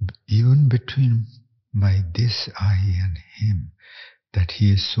 Even between this I and him, that he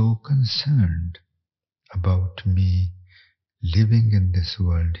is so concerned about me living in this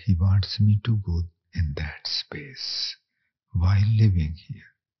world, he wants me to go in that space while living here.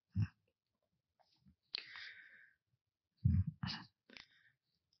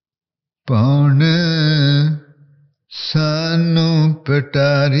 ਪੌਣ ਸਾਨੂੰ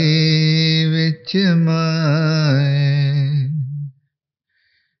ਪਟਾਰੀ ਵਿੱਚ ਮਾਏ.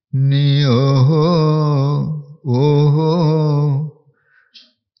 ਨੀ ਉਹ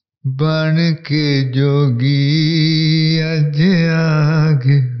ਬਣ ਕੇ ਜੋਗੀ ਅੱਜ ਆ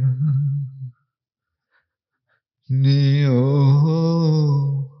ਗਿਆ. ਨੀ ਉਹ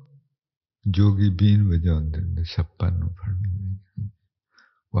ਜੋਗੀ ਬੀਨ ਵਜਾਉਂਦੇ ਹੁੰਦੇ ਸੱਪਾਂ ਨੂੰ ਫੜਨ ਲਈ.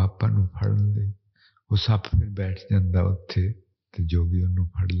 ਉਹ ਆਪਾਂ ਨੂੰ ਫੜਨ ਲਈ ਉਹ ਸੱਪ ਫਿਰ ਬੈਠ ਜਾਂਦਾ ਉੱਥੇ ਤੇ ਜੋਗੀ ਉਹਨੂੰ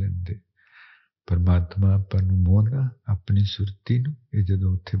ਫੜ ਲੈਂਦੇ. ਪਰਮਾਤਮਾ ਆਪਾਂ ਨੂੰ ਮੋਹਦਾ ਆਪਣੀ ਸੁਰਤੀ ਨੂੰ. ਇਹ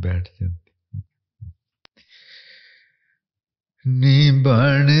ਜਦੋਂ ਉੱਥੇ ਬੈਠ ਜਾਂਦੀ. ਨੀ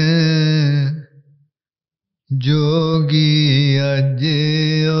ਬਣ ਜੋਗੀ ਅੱਜ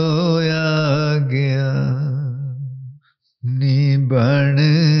ਆ ਗਿਆ. ਨੀ ਬਣ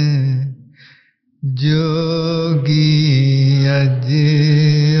ਜੋਗੀ ਅੱਜ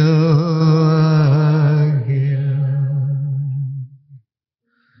ਆ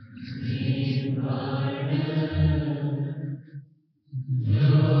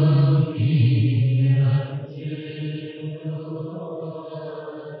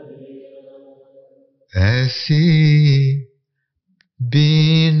ऐसी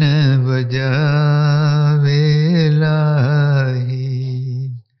बीन बजावे लाही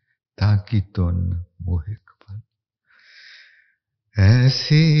ताकि तुन मोहे कपल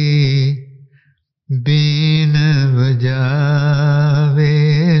ऐसी बीन बजावे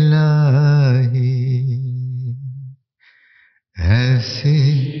लाही ऐसी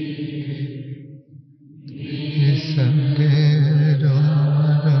संगे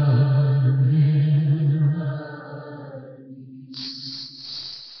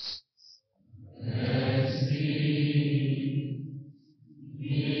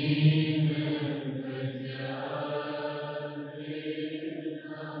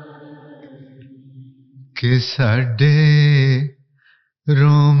कि साडे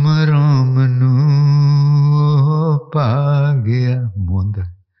रोम रोम नूं पा गया मुंद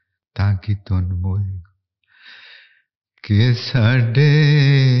ताकि तुन मोहे कि साडे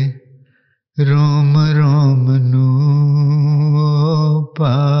रोम रोम नूं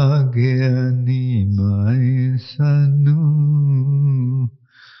पा गया नी माए सानू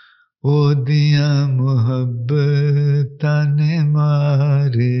ओदियां मुहब्बतां ने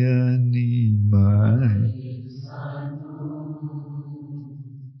मारिया नी माए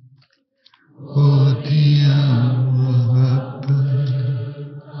ओदियां मुहब्बतां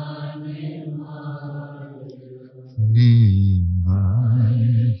नी माए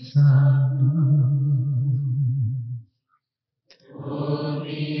सानू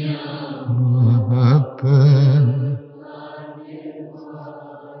मुहब्बत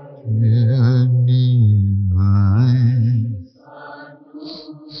नी माए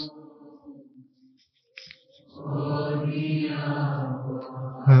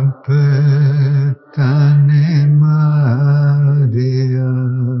मुहब्बतां ने मारिया।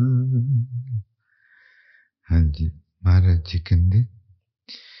 हाँ जी महाराज जी कहते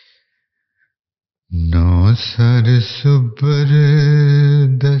नौ सर सुबर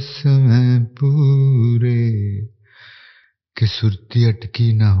दसवें पूरे कि सुरती अटकी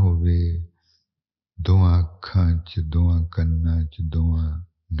ना होवे दोआं अखां च दोआं कन्नां च दोआं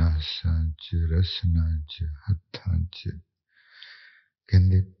नासां च रसनां च हत्थां च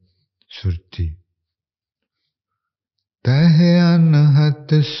कहंदे सुरती तह अनहत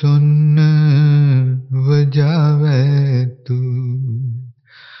सुन वजावे तू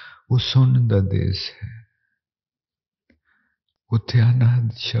वो सुन दा देश है उत्थे अनहद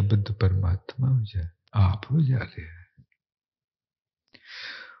शब्द परमात्मा हो जाए आप हो जा रहा है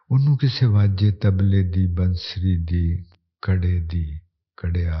ਉਹਨੂੰ ਕਿਸੇ ਵਾਜੇ ਤਬਲੇ ਦੀ ਬੰਸਰੀ ਦੀ ਕੜੇ ਦੀ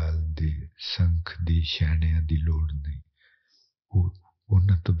ਕੜਿਆਲ ਦੀ ਸੰਖ ਦੀ ਛੈਣਿਆਂ ਦੀ ਲੋੜ ਨਹੀਂ ਉਹ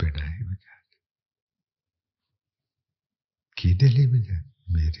ਉਹਨਾਂ ਤੋਂ ਬਿਨਾਂ ਹੀ ਵਜਾ ਕਿਹਦੇ ਲਈ ਵਜਾ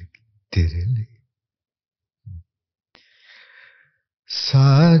ਮੇਰੇ ਤੇਰੇ ਲਈ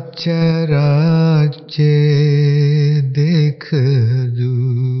ਸਾਚੇ ਰਾਚੇ ਦੇਖ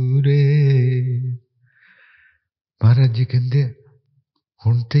ਹਜ਼ੂਰੇ ਮਹਾਰਾਜ ਜੀ ਕਹਿੰਦੇ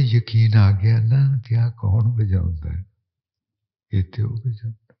ਹੁਣ ਤੇ ਯਕੀਨ ਆ ਗਿਆ ਨਾ ਕਿ ਆ ਕੌਣ ਵਜਾਉਂਦਾ ਹੈ ਇਹ ਤੇ ਉਹ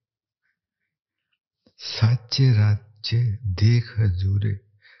ਵਜਾਉਂਦਾ ਸਾਚੇ ਰਾਚੇ ਦੇਖ ਹਜ਼ੂਰੇ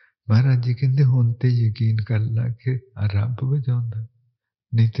ਮਹਾਰਾਜ ਜੀ ਕਹਿੰਦੇ ਹੁਣ ਤੇ ਯਕੀਨ ਕਰ ਲਾ ਕਿ ਆ ਰੱਬ ਵਜਾਉਂਦਾ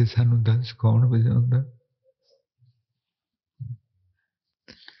ਨਹੀਂ ਤੇ ਸਾਨੂੰ ਦੱਸ ਕੌਣ ਵਜਾਉਂਦਾ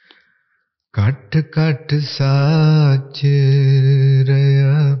ਘਟ ਘਟ ਸਾਚ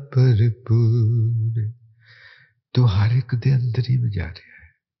ਰਿਆ ਭਰਪੂਰ ਤੋ ਹਰ ਇੱਕ ਦੇ ਅੰਦਰ ਹੀ ਵਜਾ ਰਿਹਾ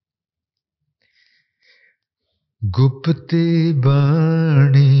गुप्ती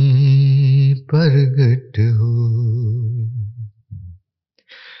बाणी प्रगट हो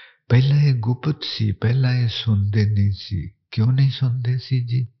पहला ये गुप्त सी पहला ये सुनते नहीं सी क्यों नहीं सुनते सी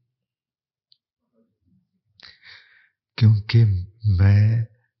जी क्योंकि मैं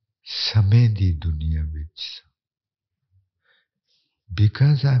समय दी दुनिया विच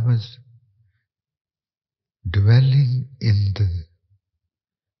because I was dwelling in the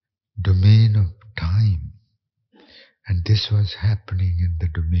domain of time and this was happening in the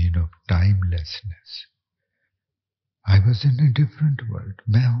domain of timelessness. I was in a different world.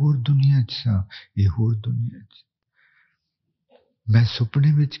 मैं होर दुनिया च सां, ये होर दुनिया च। मैं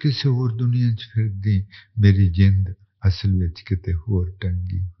सुपने विच किसी होर दुनिया च फिरदी, मेरी जिंद असल विच किते होर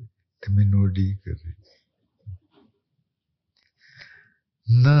टंगी हुई ते मैनूं उडीक रही।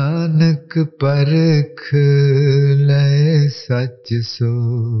 नानक परख ले सच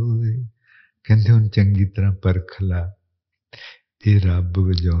सोए कहंदे हुण चंगी तरह परख ला ये रब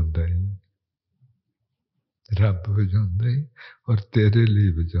वजाउंदा है रब वजाउंदा है और तेरे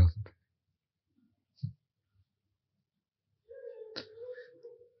लिए वजाउंदा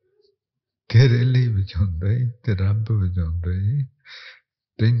तेरे लिए वजाउंदा है ते रब वजाउंदा है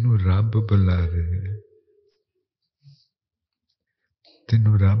तैनूं रब बुला रहे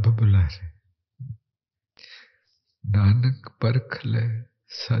ਤੈਨੂੰ ਰੱਬ ਬੁਲਾ ਰਿਹਾ। ਨਾਨਕ ਪਰਖ ਲੈ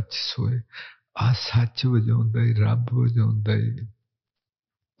ਸੱਚ ਸੋਏ। ਆ ਸੱਚ ਵਜਾਉਂਦਾ ਈ, ਰੱਬ ਵਜਾਉਂਦਾ ਈ,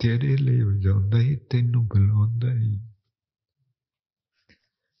 ਤੇਰੇ ਲਈ ਵਜਾਉਂਦਾ ਈ, ਤੈਨੂੰ ਬੁਲਾਉਂਦਾ ਈ।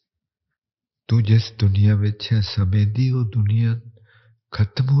 ਤੂੰ ਜਿਸ ਦੁਨੀਆ ਵਿੱਚ ਹੈ ਸਮੇਂ ਦੀ, ਉਹ ਦੁਨੀਆ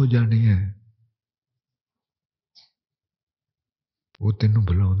ਖਤਮ ਹੋ ਜਾਣੀ ਹੈ। ਉਹ ਤੈਨੂੰ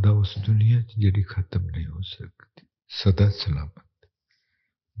ਬੁਲਾਉਂਦਾ ਉਸ ਦੁਨੀਆ 'ਚ ਜਿਹੜੀ ਖਤਮ ਨਹੀਂ ਹੋ ਸਕਦੀ, ਸਦਾ ਸਲਾਮਤ।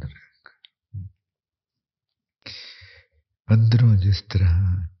 ਅੰਦਰੋਂ ਜਿਸ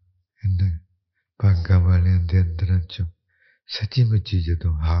ਤਰ੍ਹਾਂ ਇਹਨਾਂ ਭਾਗਾਂ ਵਾਲਿਆਂ ਦੇ ਅੰਦਰਾਂ ਚੋਂ ਸੱਚੀ ਮੁੱਚੀ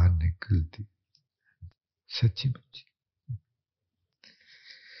ਜਦੋਂ ਹਾਰ ਨਿਕਲਦੀ, ਸੱਚੀ ਮੁੱਚੀ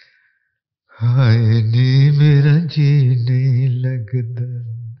ਹਾਏ ਨੀ ਮੇਰਾ ਜੀ ਨਹੀਂ ਲੱਗਦਾ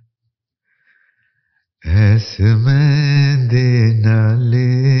ਐਸ ਮੈਂ ਦੇ ਨਾਲੇ,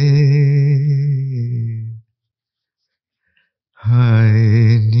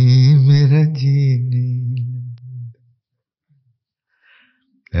 ਹਾਏ ਨੀ ਮੇਰਾ ਜੀ ਨਹੀਂ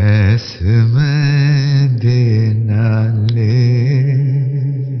ਐਸ ਮੈਂ ਦੇ ਨਾਲੇ,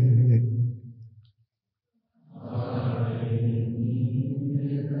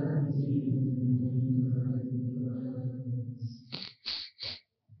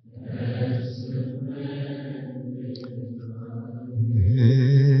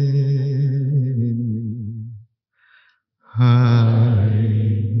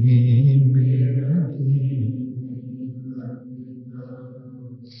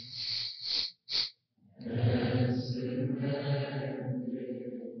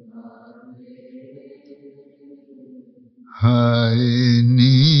 ਹਾਏ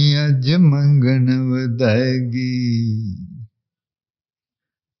ਨੀ ਅੱਜ ਮੰਗਣ ਵਧਾਏਗੀ।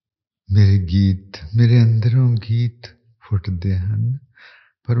 ਮੇਰੇ ਗੀਤ, ਮੇਰੇ ਅੰਦਰੋਂ ਗੀਤ ਫੁੱਟਦੇ ਹਨ,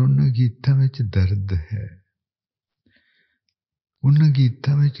 ਪਰ ਉਹਨਾਂ ਗੀਤਾਂ ਵਿੱਚ ਦਰਦ ਹੈ, ਉਹਨਾਂ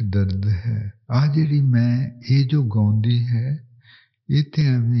ਗੀਤਾਂ ਵਿੱਚ ਦਰਦ ਹੈ। ਆਹ ਜਿਹੜੀ ਮੈਂ ਇਹ ਜੋ ਗਾਉਂਦੀ ਹੈ, ਇਹ ਤੇ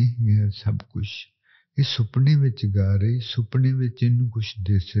ਐਵੇਂ ਹੀ ਹੈ ਸਭ ਕੁਛ। ਇਹ ਸੁਪਨੇ ਵਿੱਚ ਗਾ ਰਹੀ, ਸੁਪਨੇ ਵਿੱਚ ਇਹਨੂੰ ਕੁਛ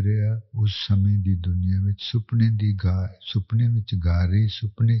ਦਿਸ ਰਿਹਾ ਉਸ ਸਮੇਂ ਦੀ ਦੁਨੀਆ ਵਿੱਚ, ਸੁਪਨੇ ਵਿੱਚ ਗਾ ਰਹੀ,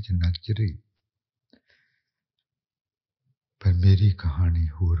 ਸੁਪਨੇ 'ਚ ਨੱਚ ਰਹੀ, ਪਰ ਮੇਰੀ ਕਹਾਣੀ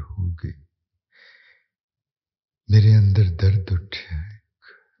ਹੋਰ ਹੋ ਗਈ। ਮੇਰੇ ਅੰਦਰ ਦਰਦ ਉੱਠਿਆ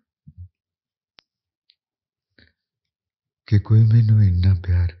ਕਿ ਕੋਈ ਮੈਨੂੰ ਇੰਨਾ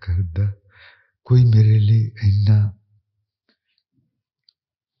ਪਿਆਰ ਕਰਦਾ, ਕੋਈ ਮੇਰੇ ਲਈ ਇੰਨਾ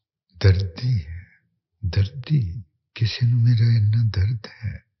ਦਰਦੀ ਹੈ, ਦਰਦੀ ਕਿਸੇ ਨੂੰ ਮੇਰਾ ਇੰਨਾ ਦਰਦ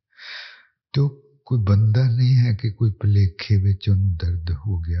ਹੈ। ਤੇ ਉਹ ਕੋਈ ਬੰਦਾ ਨਹੀਂ ਹੈ ਕਿ ਕੋਈ ਭੁਲੇਖੇ ਵਿੱਚ ਉਹਨੂੰ ਦਰਦ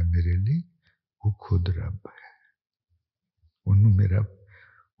ਹੋ ਗਿਆ ਮੇਰੇ ਲਈ, ਉਹ ਖੁਦ ਰੱਬ ਹੈ। ਉਹਨੂੰ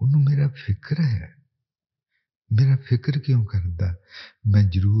ਮੇਰਾ ਫਿਕਰ ਹੈ। ਮੇਰਾ ਫਿਕਰ ਕਿਉਂ ਕਰਦਾ? ਮੈਂ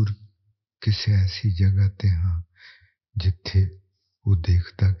ਜ਼ਰੂਰ ਕਿਸੇ ਐਸੀ ਜਗ੍ਹਾ ਤੇ ਹਾਂ ਜਿੱਥੇ ਉਹ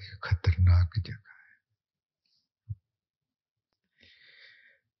ਦੇਖਦਾ ਕਿ ਖਤਰਨਾਕ ਜਗ੍ਹਾ ਹੈ।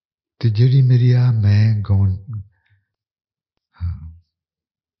 ਤੇ ਜਿਹੜੀ ਮੇਰੀ ਮੈਂ ਗਾਉਣ,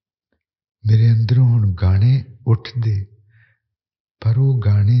 ਮੇਰੇ ਅੰਦਰੋਂ ਹੁਣ ਗਾਣੇ ਉੱਠਦੇ, ਪਰ ਉਹ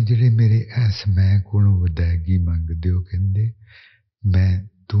ਗਾਣੇ ਜਿਹੜੇ ਮੇਰੇ ਇਸ ਮੈਂ ਕੋਲੋਂ ਵਿਦਾਇਗੀ ਮੰਗਦੇ, ਉਹ ਕਹਿੰਦੇ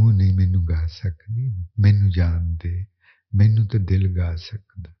ਤੂੰ ਨਹੀਂ ਮੈਨੂੰ ਗਾ ਸਕਦੀ, ਮੈਨੂੰ ਜਾਣ ਦੇ, ਮੈਨੂੰ ਤਾਂ ਦਿਲ ਗਾ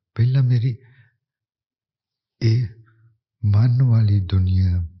ਸਕਦਾ। ਪਹਿਲਾਂ ਮੇਰੀ ਇਹ ਮਨ ਵਾਲੀ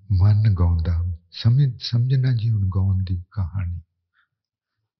ਦੁਨੀਆ, ਮਨ ਗਾਉਂਦਾ, ਸਮਝਣਾ ਜੀ ਹੁਣ ਗਾਉਣ ਦੀ ਕਹਾਣੀ।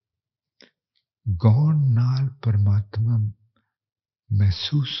 ਗਾਉਣ ਨਾਲ ਪਰਮਾਤਮਾ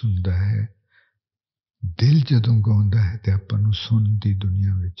ਮਹਿਸੂਸ ਹੁੰਦਾ ਹੈ। ਦਿਲ ਜਦੋਂ ਗਾਉਂਦਾ ਹੈ ਤੇ ਆਪਾਂ ਨੂੰ ਸੁਣ ਦੀ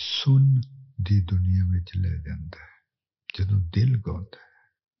ਦੁਨੀਆ ਵਿੱਚ ਲੈ ਜਾਂਦਾ ਹੈ, ਜਦੋਂ ਦਿਲ ਗਾਉਂਦਾ ਹੈ।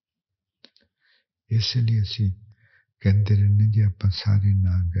 ਇਸ ਲਈ ਅਸੀਂ ਕਹਿੰਦੇ ਰਹਿੰਦੇ ਜੇ ਆਪਾਂ ਸਾਰੇ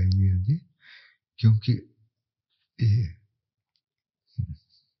ਨਾ ਗਾਈਏ ਜੀ, ਕਿਉਂਕਿ ਇਹ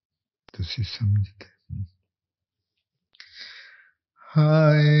ਤੁਸੀਂ ਸਮਝਦੇ।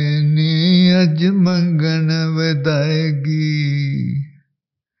 ਹਾਏ ਨੀ ਅੱਜ ਮੰਗਣ ਵਧਾਏਗੀ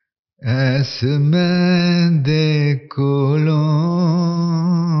ਐਸ ਮੈਂ ਦੇ ਕੋਲੋਂ।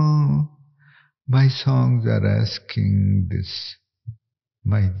 My songs are asking this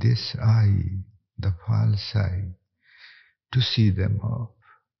eye, the false eye, to see them off.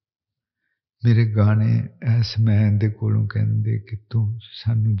 ਮੇਰੇ ਗਾਣੇ ਐਸ ਮੈਂ ਦੇ ਕੋਲੋਂ ਕਹਿੰਦੇ ਕਿ ਤੂੰ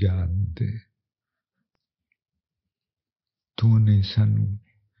ਸਾਨੂੰ ਜਾਣ ਦੇ, ਤੂੰ ਨਹੀਂ ਸਾਨੂੰ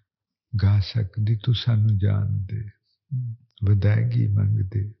ਗਾ ਸਕਦੀ, ਤੂੰ ਸਾਨੂੰ ਜਾਣ ਦੇ। ਵਿਦਾਇਗੀ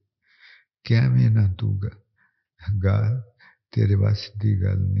ਮੰਗਦੇ, ਕਿਵੇਂ ਨਾ ਤੂੰ ਗਾ, ਤੇਰੇ ਵੱਸ ਦੀ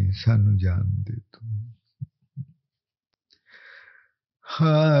ਗੱਲ ਨਹੀਂ, ਸਾਨੂੰ ਜਾਣ ਦੇ ਤੂੰ।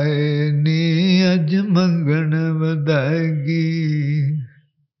 ਹਾਏ ਨੀ ਅੱਜ ਮੰਗਣ ਵਧਾਏਗੀ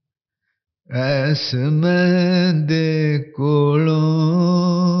ਐਸ ਮੈਂ ਦੇ ਕੋਲੋਂ।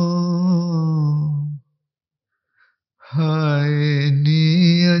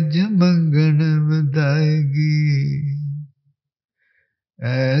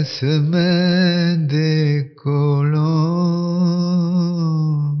 ਐਸ ਮੈਂ ਦੇ ਕੋਲੋਂ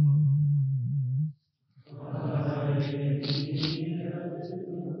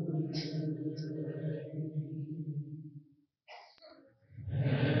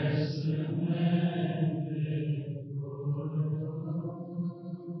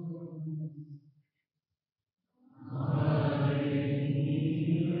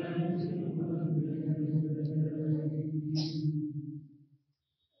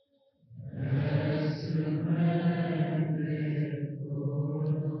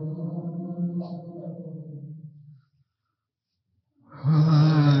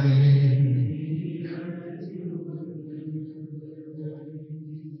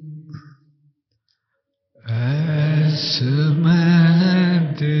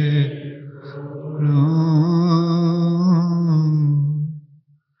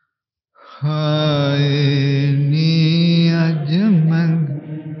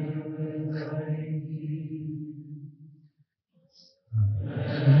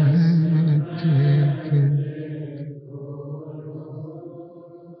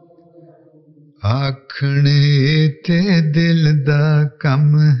ਆਖਣੇ ਤੇ ਦਿਲ ਦਾ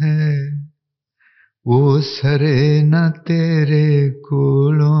ਕੰਮ ਹੈ, ਉਹ ਸਰੇ ਨਾ ਤੇਰੇ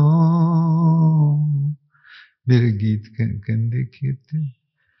ਕੋਲੋਂ। ਮੇਰੇ ਗੀਤ ਕਹਿੰਦੇ ਕਿ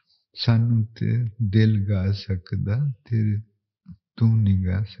ਸਾਨੂੰ ਤੇ ਦਿਲ ਗਾ ਸਕਦਾ, ਤੇਰੇ ਤੂੰ ਨਹੀਂ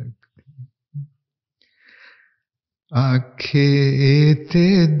ਗਾ ਸਕਦੀ। ਆਖੇ ਤੇ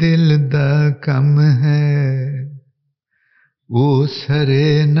ਦਿਲ ਦਾ ਕੰਮ ਹੈ, ਉਹ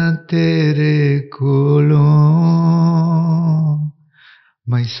ਸਰੇ ਨਾ ਤੇਰੇ ਕੋਲੋਂ।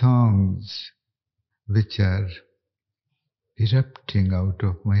 My songs, which are erupting out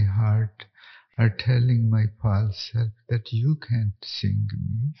of my heart, are telling my false self that you can't sing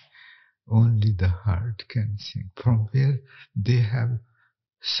me, only the heart can sing, from where they have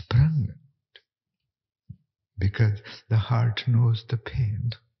sprung, because the heart knows the pain,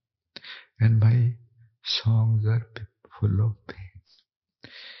 and my songs are full of pain.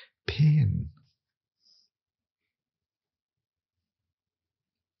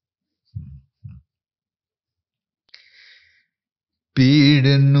 ਪੀੜ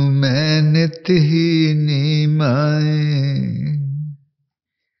ਨੂੰ ਮੈਂ ਨਿਤ ਹੀ ਨੀਮਾਏ,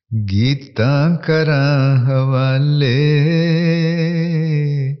 ਗੀਤਾਂ ਕਰਾਂ ਹਵਾਲੇ।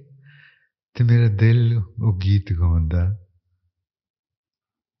 ਤੇ ਮੇਰਾ ਦਿਲ ਉਹ ਗੀਤ ਗਾਉਂਦਾ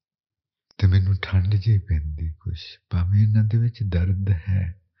ਤੇ ਮੈਨੂੰ ਠੰਡ ਜਿਹੀ ਪੈਂਦੀ ਕੁਛ, ਭਾਵੇਂ ਇਹਨਾਂ ਦੇ ਵਿੱਚ ਦਰਦ ਹੈ,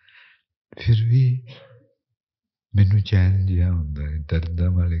 ਫਿਰ ਵੀ ਮੈਨੂੰ ਚੈਨ ਜਿਹਾ ਹੁੰਦਾ ਹੈ। ਦਰਦਾਂ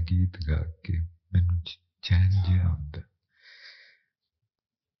ਵਾਲੇ ਗੀਤ ਗਾ ਕੇ ਮੈਨੂੰ ਚੈਨ ਜਿਹਾ ਹੁੰਦਾ।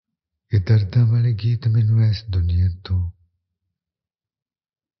 ਇਹ ਦਰਦਾਂ ਵਾਲੇ ਗੀਤ ਮੈਨੂੰ ਇਸ ਦੁਨੀਆ ਤੋਂ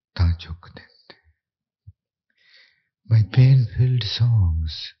ਤਾਂ ਚੁੱਕ ਦਿੰਦੇ। My pain-filled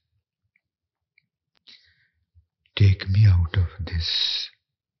songs take me out of this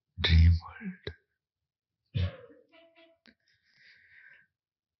dream world.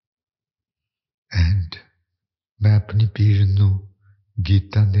 And ਮੈਂ ਆਪਣੀ ਪੀੜ ਨੂੰ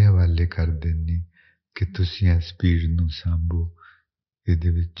ਗੀਤਾਂ ਦੇ ਹਵਾਲੇ ਕਰ ਦਿੰਦੀ ਕਿ ਤੁਸੀਂ ਇਸ ਪੀੜ ਨੂੰ ਸਾਂਭੋ। ਇਹਦੇ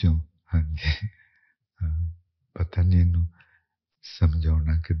ਵਿੱਚੋਂ ਹਾਂਜੀ ਪਤਾ ਨਹੀਂ ਇਹਨੂੰ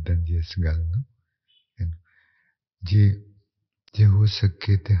ਸਮਝਾਉਣਾ ਕਿੱਦਾਂ ਜੀ ਇਸ ਗੱਲ ਨੂੰ। ਜੇ ਹੋ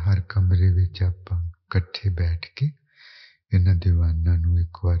ਸਕੇ ਤੇ ਹਰ ਕਮਰੇ ਵਿੱਚ ਆਪਾਂ ਇਕੱਠੇ ਬੈਠ ਕੇ ਇਹਨਾਂ ਦੀਵਾਨਾਂ ਨੂੰ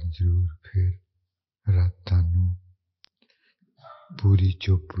ਇੱਕ ਵਾਰ ਜ਼ਰੂਰ ਫਿਰ ਰਾਤਾਂ ਨੂੰ ਪੂਰੀ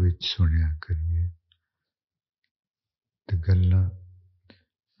ਚੁੱਪ ਵਿੱਚ ਸੁਣਿਆ ਕਰੀਏ। ਤੇ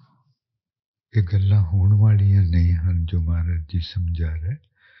ਇਹ ਗੱਲਾਂ ਹੋਣ ਵਾਲੀਆਂ ਨਹੀਂ ਹਨ ਜੋ ਮਹਾਰਾਜ ਜੀ ਸਮਝਾ ਰਹੇ।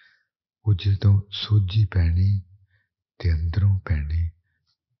 ਉਹ ਜਦੋਂ ਸੋਝੀ ਪੈਣੀ ਤੇ ਅੰਦਰੋਂ ਪੈਣੀ,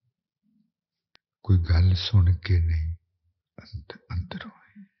 ਕੋਈ ਗੱਲ ਸੁਣ ਕੇ ਨਹੀਂ, ਅੰਦਰੋਂ।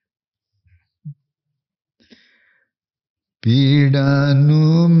 ਪੀੜਾਂ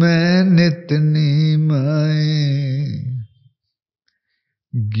ਨੂੰ ਮੈਂ ਨਿਤ ਨੀਮਾਏ,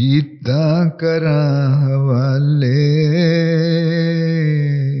 ਗੀਤਾਂ ਕਰਾਂ ਹਵਾਲੇ।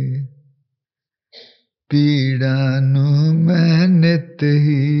 ਪੀੜਾਂ ਨੂੰ ਮੈਂ ਨਿਤ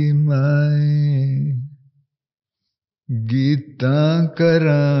ਹੀ ਮਾਏ, ਗੀਤਾਂ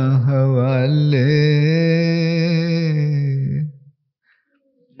ਕਰਾਂ ਹਵਾਲੇ।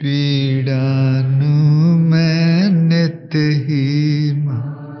 ਪੀੜਾਂ ਨੂੰ ਮੈਂ ਨਿਤ ਹੀ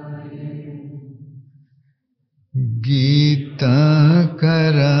ਮਾਏ, ਗੀਤਾਂ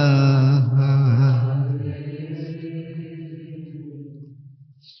ਕਰਾਂ ਹਵਾਲੇ।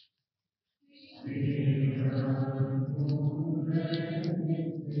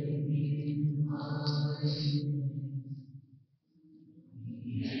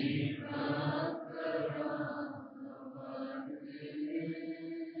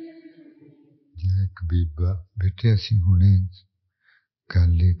 एक बीबा, बेटे असीं हुणे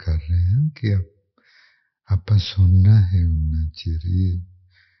गल ये कर रहे हैं कि ਆਪਾਂ ਸੁਣਨਾ है उन्ना चिर,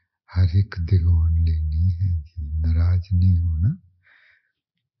 हर एक दे गाउण लई नहीं है जी, नाराज नहीं होना,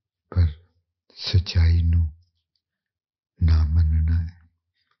 पर सच्चाई नूं ना मनना है,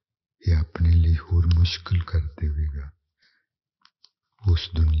 ये अपने लिए होर मुश्किल कर देवेगा उस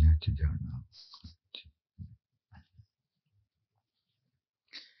दुनिया च जाना।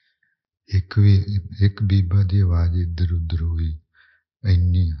 एक बीबा की आवाज इधर उधर हुई,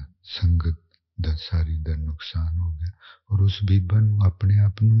 इन्नी संगत दा सारी दा नुकसान हो गया, और उस बीबा नूं अपने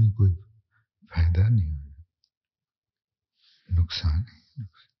आप नूं ही कोई फायदा नहीं होया, नुकसान ही।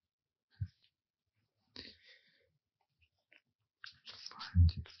 हाँ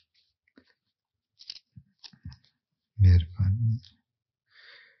जी, मेहरबानी।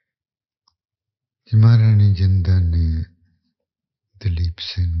 महाराणी जिंदा ने दलीप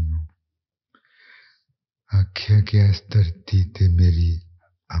सिंह नूं आख्या कि इस धरती ते मेरी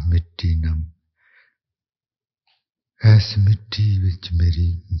आ मिट्टी ना, इस मिट्टी विच मेरी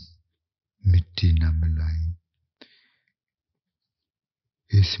मिट्टी ना मिलाई,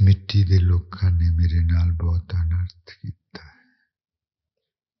 इस मिट्टी दे लोकां ने मेरे नाल बहुत अनर्थ कीता है।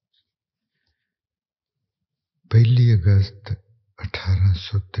 1 अगस्त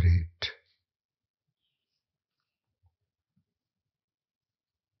 1863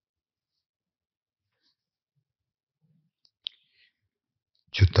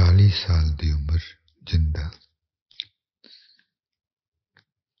 44 साल की उम्र जिंदा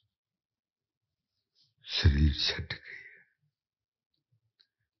शरीर छड़ गई।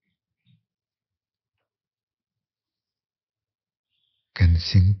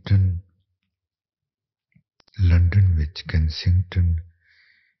 कैंसिंगटन, लंडन विच कैंसिंगटन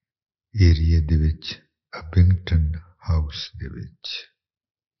एरिया दे विच अबिंगटन हाउस दे विच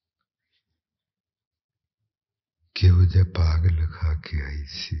किहो जिहा भाग लिखा के आई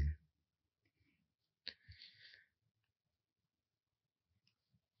सी।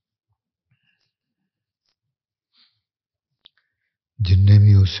 जिन्ने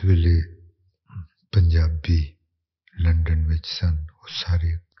भी उस वेले पंजाबी लंडन विच सन, वो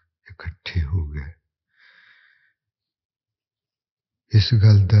सारे इकट्ठे हो गए। इस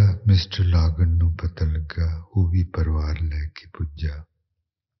गल का मिस्टर लॉगन नूं पता लगा, वो भी परिवार लैके पुज्जा।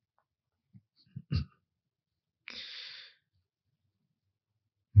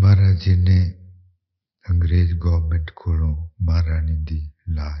 महाराज जी ने अंग्रेज गवर्नमेंट कोलों महारानी की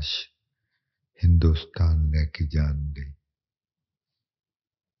लाश हिंदुस्तान लैके जान दी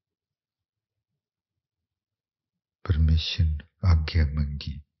परमिशन, आग्ञा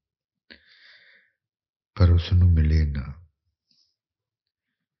मंगी, पर उसनूं मिले ना।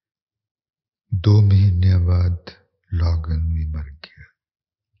 2 महीने बाद लॉगन भी मर गया।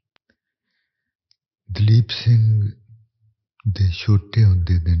 दलीप सिंह दे छोटे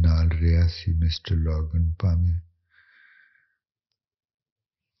हुंदे दे नाल रहा सी मिस्टर लॉगन, भावें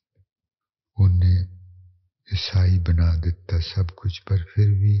उन्हें ईसाई बना दिता सब कुछ, पर फिर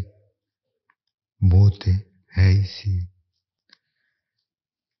भी मोह ते है ही सी।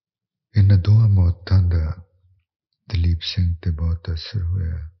 इन्हां दोवां मौतां दा दलीप सिंह ते बहुत असर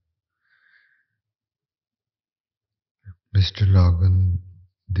होया। मिस्टर लॉगन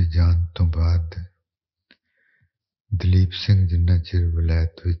दे जान तो बाद दलीप सिंह जिन्ना चिर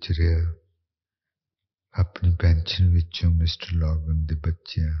वलैत विच रहा, अपनी पेंशन विचों मिस्टर लॉगन दे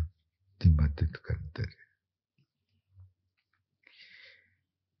बच्चियां दी मदद करदा रहा।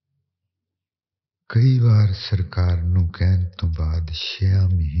 कई बार सरकार नूं कहण तो बाद 6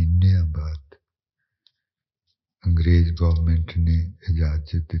 महीनों बाद अंग्रेज गवर्नमेंट ने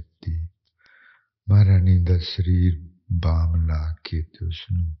इजाजत दी। महारानी दा शरीर बाम ला के ते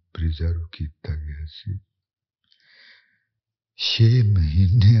उसनूं प्रिजर्व किया गया सी। 6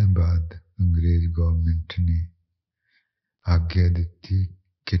 महीने बाद अंग्रेज गवर्नमेंट ने आग्ञा दी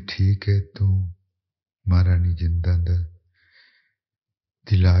कि ठीक है, तू महारानी जिंदा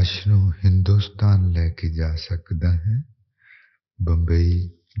दी लाश नूं हिंदुस्तान लैके जा सकदा है। बंबई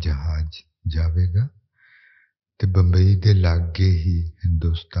जहाज जावेगा ते बंबई दे लागे ही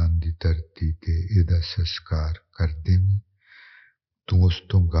हिंदुस्तान की धरती ते इहदा संस्कार कर देवी। तू उस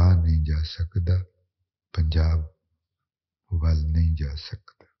तो गाह नहीं जा सकदा, पंजाब वल नहीं जा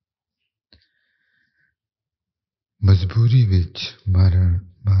सकदा। मजबूरी विच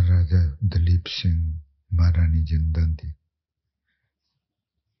महाराजा दलीप सिंह महाराणी जिंदा दी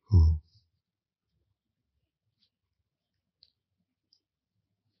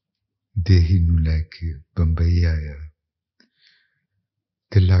देही नूं लैके बंबई आया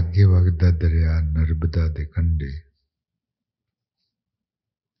ते लागे वगदा दरिया नर्मदा दे कंढे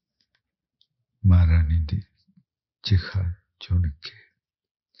महारानी दी चिखा चुन के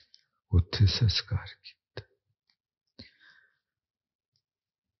उत्थे संस्कार किया।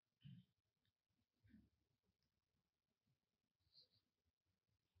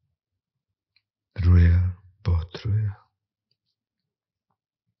 रोया, बहुत रोया।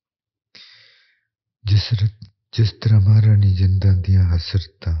 जिस तरह महारानी जिंदा दियां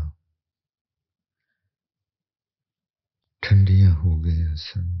हसरतां ठंडियां हो गई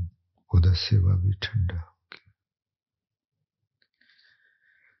सन, उहदा सेवा भी ठंडा हो गया।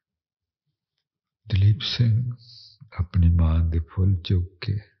 दलीप सिंह अपनी मां दे फुल चुक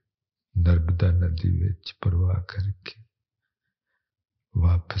के नर्मदा नदी विच प्रवाह करके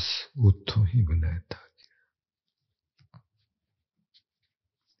वापस उत्थों ही वलैत आ गया।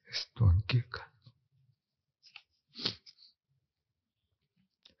 इस तो अगे का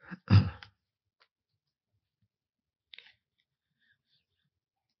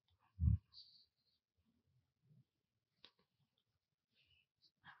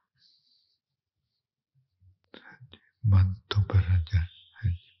मन तो भरा जाए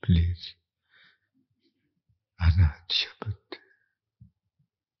प्लीज। अनाथ शब्द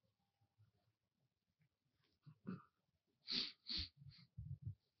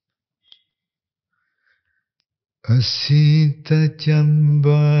असीं तां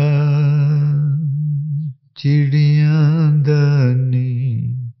चंबा चिड़ियां दा नी,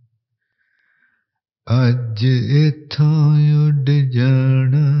 अज इत्थों उड़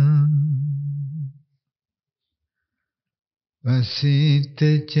जाना। असीं ते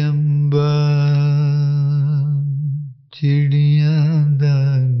चंबा चिड़ियां दा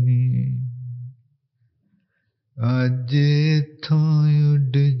नी, अज इत्थों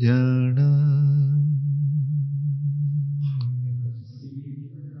उड़ जाना।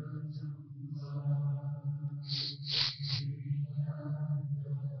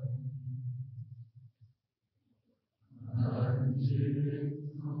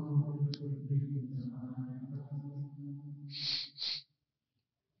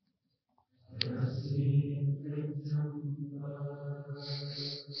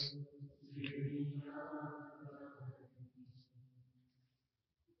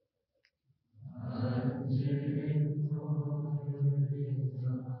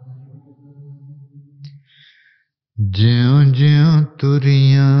 ज्यों ज्यों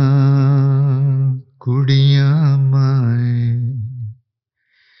तुरियां कुड़ियां माए,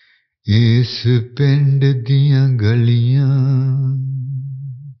 इस पिंड दियां गलियां।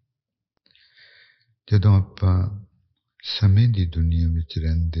 जदों आपां समय दी दुनिया विच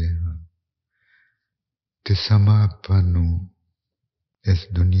रहिंदे हां ते समा आपां नूं इस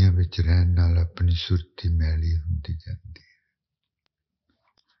दुनिया विच रहण नाल अपनी सुरती मैली हुंदी जांदी है।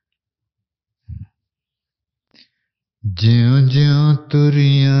 ज्यों ज्यों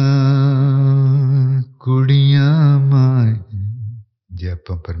तुरियां कुड़ियां माए, जे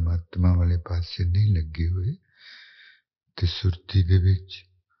आपां परमात्मा वाले पासे नहीं लगे हुए ते सुरती दे विच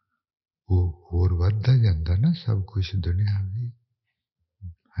वो होर वधदा जांदा ना सब कुछ दुनियावी।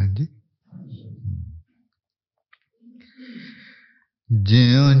 हाँ जी।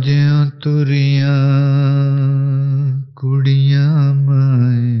 ज्यों ज्यों तुरियां कुड़ियां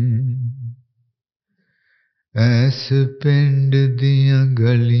माए, ऐस पिंड दियां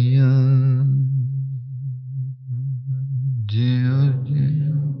गलियां। ज्यों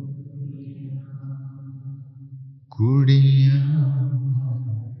ज्यों कुड़ियां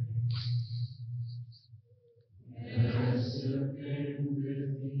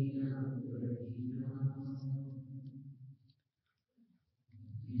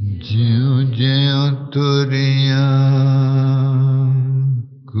ज्यों ज्यों तुरियां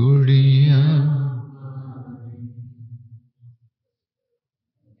कुड़ियां।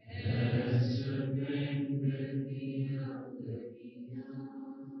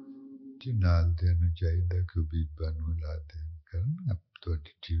 नाल दे नूं चाहिदा कि बीबा नूं ला देन करन, अब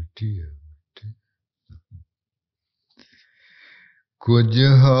तुहाडी ड्यूटी है। कुछ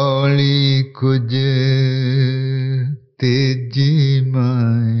हौली कुछ तेजी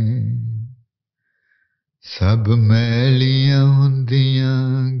माए, सब मैलियां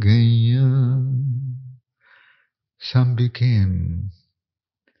हुंदियां गईयां। Some became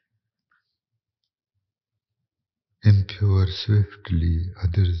impure swiftly,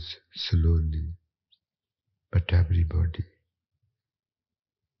 others slowly, but everybody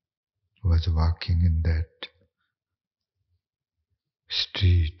was walking in that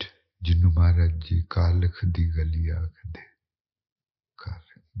street जिन्हों महाराज जी कालख दी गली आखदे।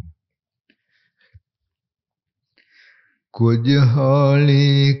 कुछ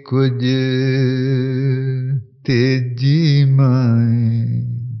हौली कुछ तेजी माए,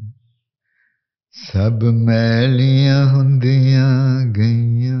 सब मैलियां हुंदियां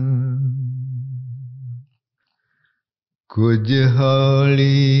गईयां, कुछ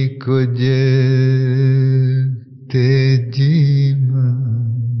हौली कुछ तेजी मां।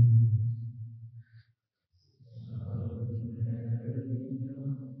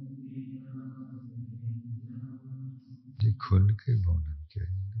 जी खुल के बोलना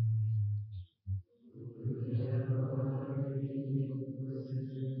चाहिए।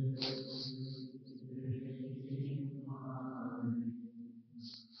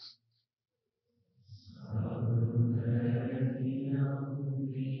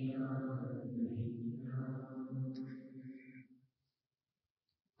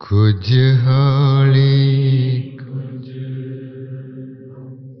 कुछ हौली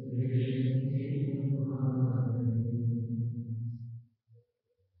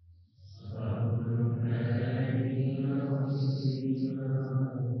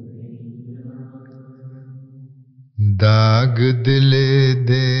दाग दिले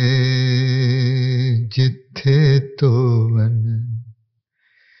दे जिथे तोवन,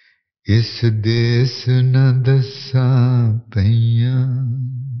 इस देस न दसां पईयां।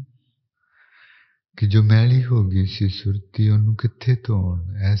 कि जो मैली हो गई सी सुरती ਉਹਨੂੰ ਕਿੱਥੇ ਧੋਣ,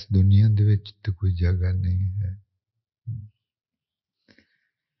 ਇਸ ਦੁਨੀਆ ਦੇ ਵਿੱਚ ਤੇ ਕੋਈ ਜਗ੍ਹਾ ਨਹੀਂ ਹੈ।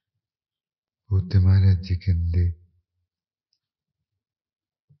 ਉਹ ਤੇ ਮਹਾਰਾਜ ਜੀ ਕਹਿੰਦੇ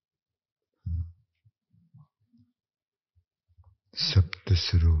ਸਪਤ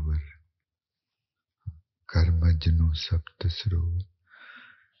ਸਰੋਵਰ ਕਰਮਜ ਨੂੰ ਸਪਤ ਸਰੋਵਰ,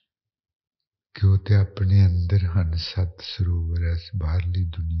 ਕਿ ਉਹ ਤੇ ਆਪਣੇ ਅੰਦਰ ਹਨ ਸੱਤ ਸਰੋਵਰ ਇਸ ਬਾਹਰਲੀ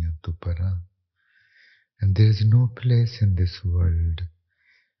ਦੁਨੀਆ ਤੋਂ ਪਰਾਂ। And there is no place in this world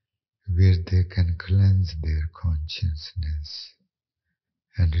where they can cleanse their consciousness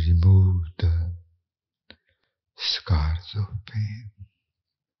and remove the scars of pain.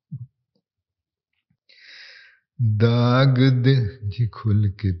 दाग दे जी खुल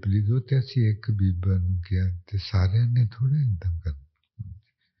के प्लीज हो ते असी एक बीबा नूं किया ते सारियां ने थोड़ा इदां करना,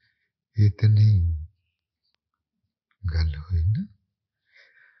 ये तो नहीं गल हुई ना।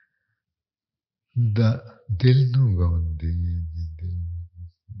 दिल नूं गाउंदी है जी, दिल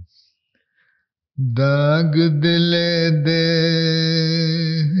दाग दिले दे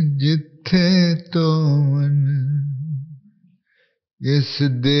जिथे तोवन, इस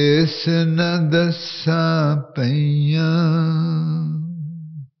देस न दसां पईयां।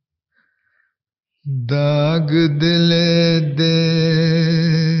 दाग दिले दे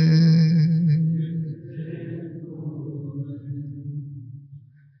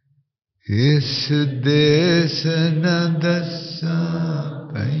इस देस न दसां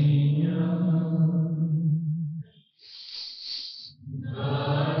पईयां।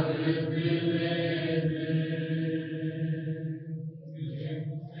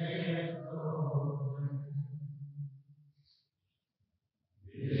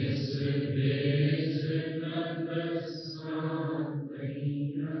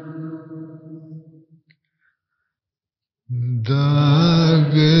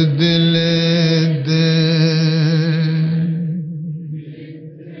 दाग दिले दे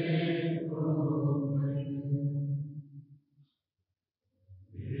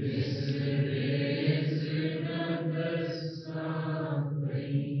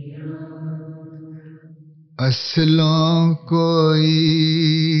असलों कोई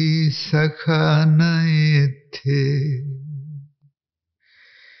सखा नहीं थे,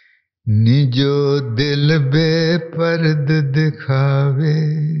 निजो दिल बेपर्द दिखावे।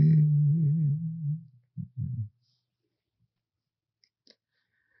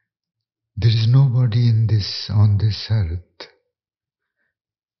 There is nobody on this earth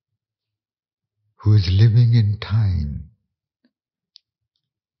who is living in time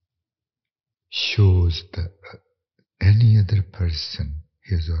shows any other person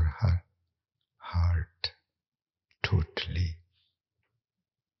his or her heart totally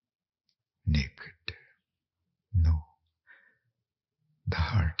naked. No. The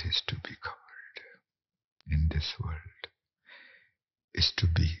heart is to be covered in this world, is to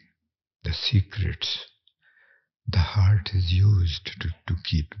be the secrets. The heart is used to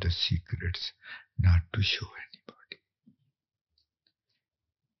keep the secrets, not to show anybody.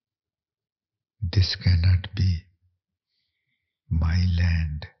 This cannot be my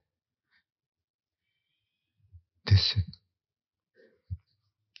land. This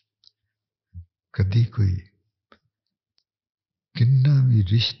कदी कोई किन्ना भी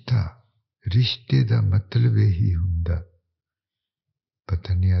रिश्ते दा मतलब यही हुंदा।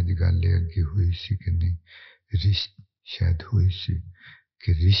 पता नहीं अज गल अगे हुई सी कि नहीं, शायद हुई सी कि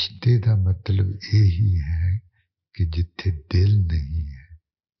रिश्ते दा मतलब यही है कि जिथे दिल नहीं है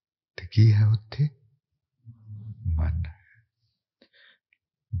तो की है उत्थे ਮਨ ਹੈ।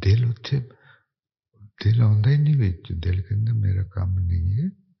 ਦਿਲ ਉੱਥੇ ਦਿਲ ਆਉਂਦਾ ਹੀ ਨਹੀਂ ਵਿੱਚ। ਦਿਲ ਕਹਿੰਦਾ ਮੇਰਾ ਕੰਮ ਨਹੀਂ ਹੈ,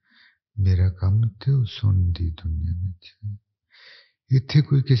 ਮੇਰਾ ਕੰਮ ਤੇ ਉਹ ਸੁਣਨ ਦੀ ਦੁਨੀਆ ਵਿੱਚ ਹੈ। ਇੱਥੇ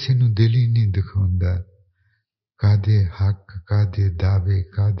ਕੋਈ ਕਿਸੇ ਨੂੰ ਦਿਲ ਹੀ ਨਹੀਂ ਦਿਖਾਉਂਦਾ। ਕਾਦੇ ਹੱਕ, ਕਾਦੇ ਦਾਵੇ,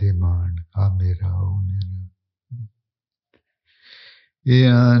 ਕਾਦੇ ਮਾਣ, ਆ ਮੇਰਾ ਉਹ ਮੇਰਾ।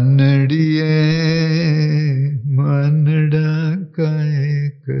 ਆਨੜੀਏ ਮਾਨੜਾ ਕਾਏ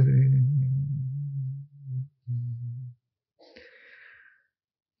ਕਰੇ,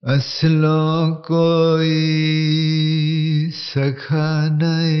 ਅਸਲੋਂ ਕੋਈ ਸਖਾ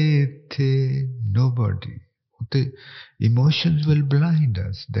ਨਾ ਇੱਥੇ। Nobody. The emotions will blind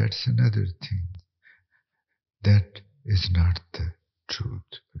us. That's another thing. That is not the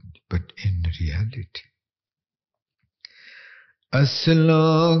truth. But in reality,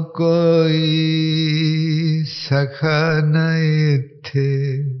 ਅਸਲੋਂ ਕੋਈ ਸਖਾ ਨਾ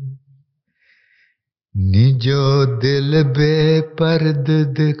ਇੱਥੇ, ਨਿਜੋ ਦਿਲ ਬੇਪਰਦ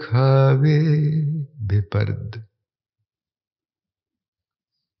ਦਿਖਾਵੇ। ਬੇਪਰਦ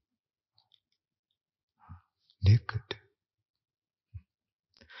naked.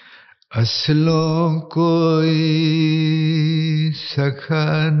 ਅਸਲੋਂ ਕੋਈ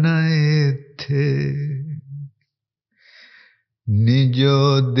ਸਖਾ ਨਾ ਇੱਥੇ,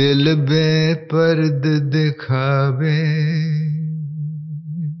 ਨਿਜੋ ਦਿਲ ਬੇਪਰਦ ਦਿਖਾਵੇ।